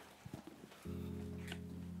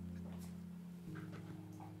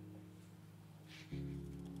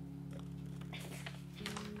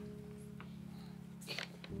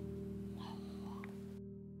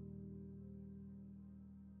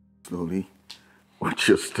 Slowly. Watch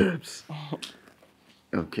your steps.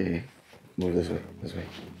 Okay. Move this way.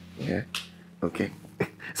 Yeah? Okay.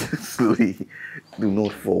 Slowly. Do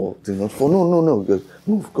not fall. No.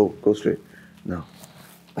 Move. Go straight. Now.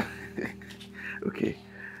 Okay.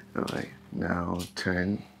 All right. Now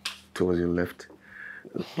turn towards your left.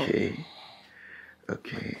 Okay.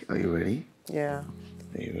 Okay, are you ready? Yeah.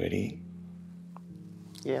 Are you ready?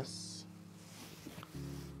 Yes.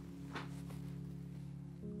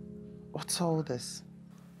 What's all this?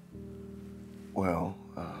 Well,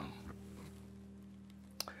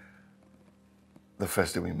 the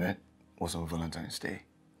first day we met was on Valentine's Day,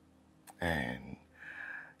 and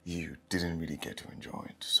you didn't really get to enjoy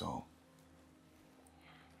it, so...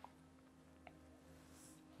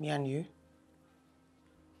 Me and you?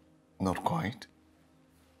 Not quite.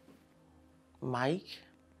 Mike?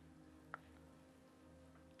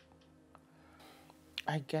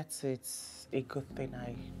 I guess it's a good thing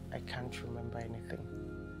I can't remember anything.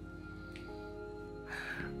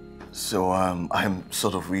 So, I'm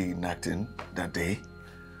sort of reenacting that day,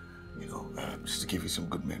 you know, just to give you some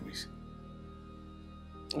good memories.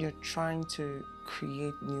 You're trying to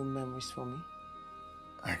create new memories for me?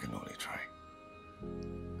 I can only try.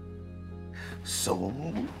 So,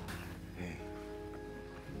 hey,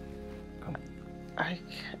 come. I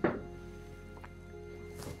can't.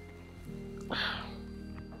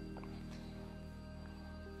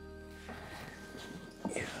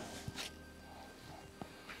 Yeah.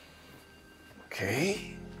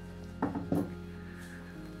 Okay.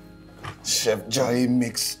 Chef Jai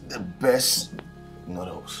makes the best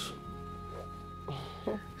noodles.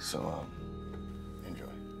 So, enjoy.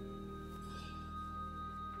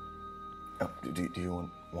 Oh, do you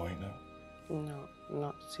want wine now? No,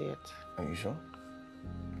 not yet. Are you sure?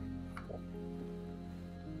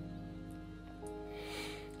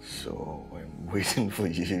 So, I'm waiting for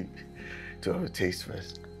you to have a taste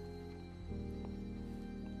first.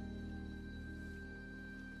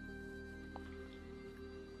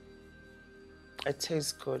 It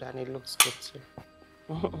tastes good and it looks good too.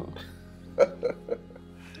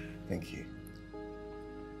 Thank you.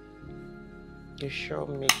 You sure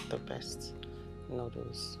make the best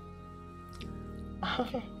noodles.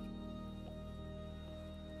 Oh.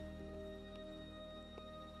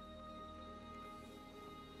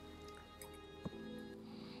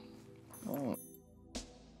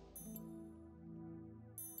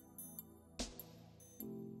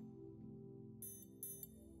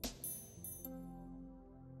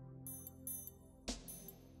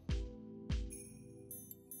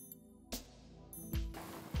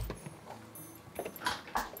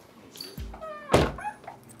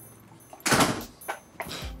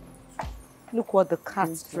 Look what the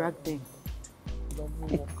cats dragged in.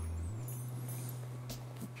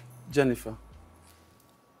 Jennifer,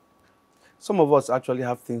 some of us actually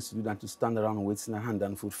have things to do than to stand around waiting and hand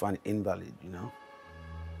down food for an invalid, you know?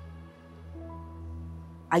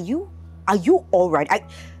 Are you all right?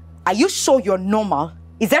 Are you sure you're normal?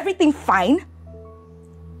 Is everything fine?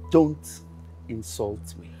 Don't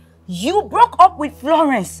insult me. You broke up with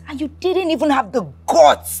Florence and you didn't even have the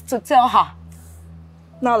guts to tell her.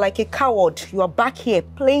 Now, like a coward, you are back here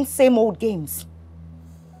playing same old games.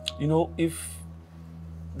 You know, if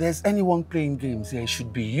there's anyone playing games here, it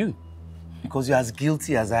should be you. Because you're as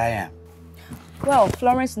guilty as I am. Well,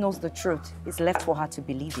 Florence knows the truth. It's left for her to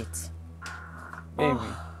believe it. Baby.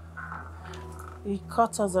 He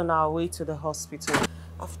caught us on our way to the hospital.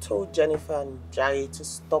 I've told Jennifer and Jai to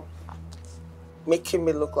stop making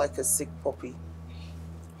me look like a sick puppy.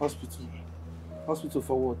 Hospital? Hospital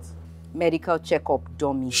for what? Medical checkup,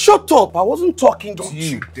 dummy. Shut up! I wasn't talking to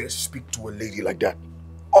you. Don't you dare speak to a lady like that.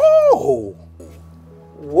 Oh!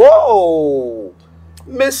 Whoa!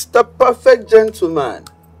 Mr. Perfect Gentleman.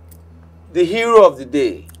 The hero of the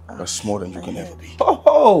day. That's more than you can ever be.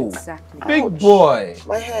 Oh! Exactly. Big boy.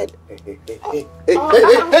 My head. Hey.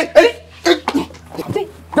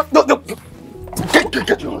 No.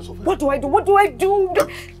 Get your hands off. What do I do? What do I do?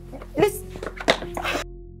 Listen.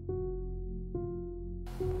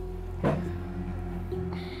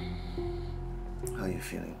 How are you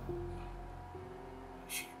feeling?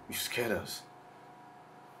 You scared us.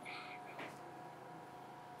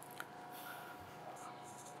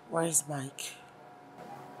 Where is Mike?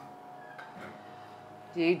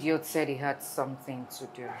 The idiot said he had something to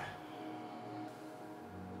do.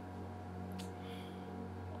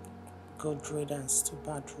 Good riddance to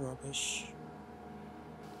bad rubbish.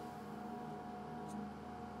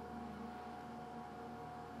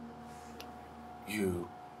 You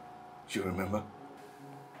remember?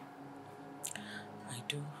 I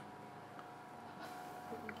do.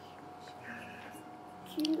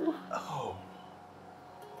 Oh.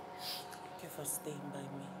 Thank you for staying by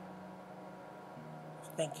me.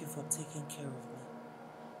 Thank you for taking care of me.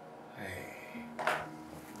 Hey.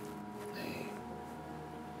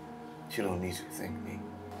 You don't need to thank me.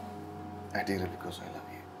 I did it because I love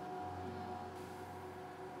you.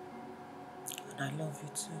 And I love you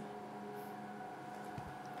too.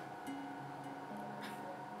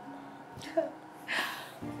 Thank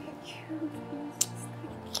you.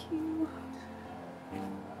 Thank you.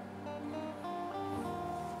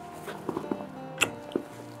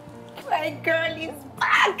 My girl is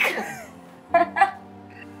back.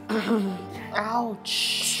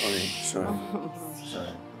 Ouch.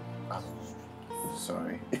 Sorry. I'm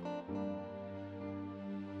sorry.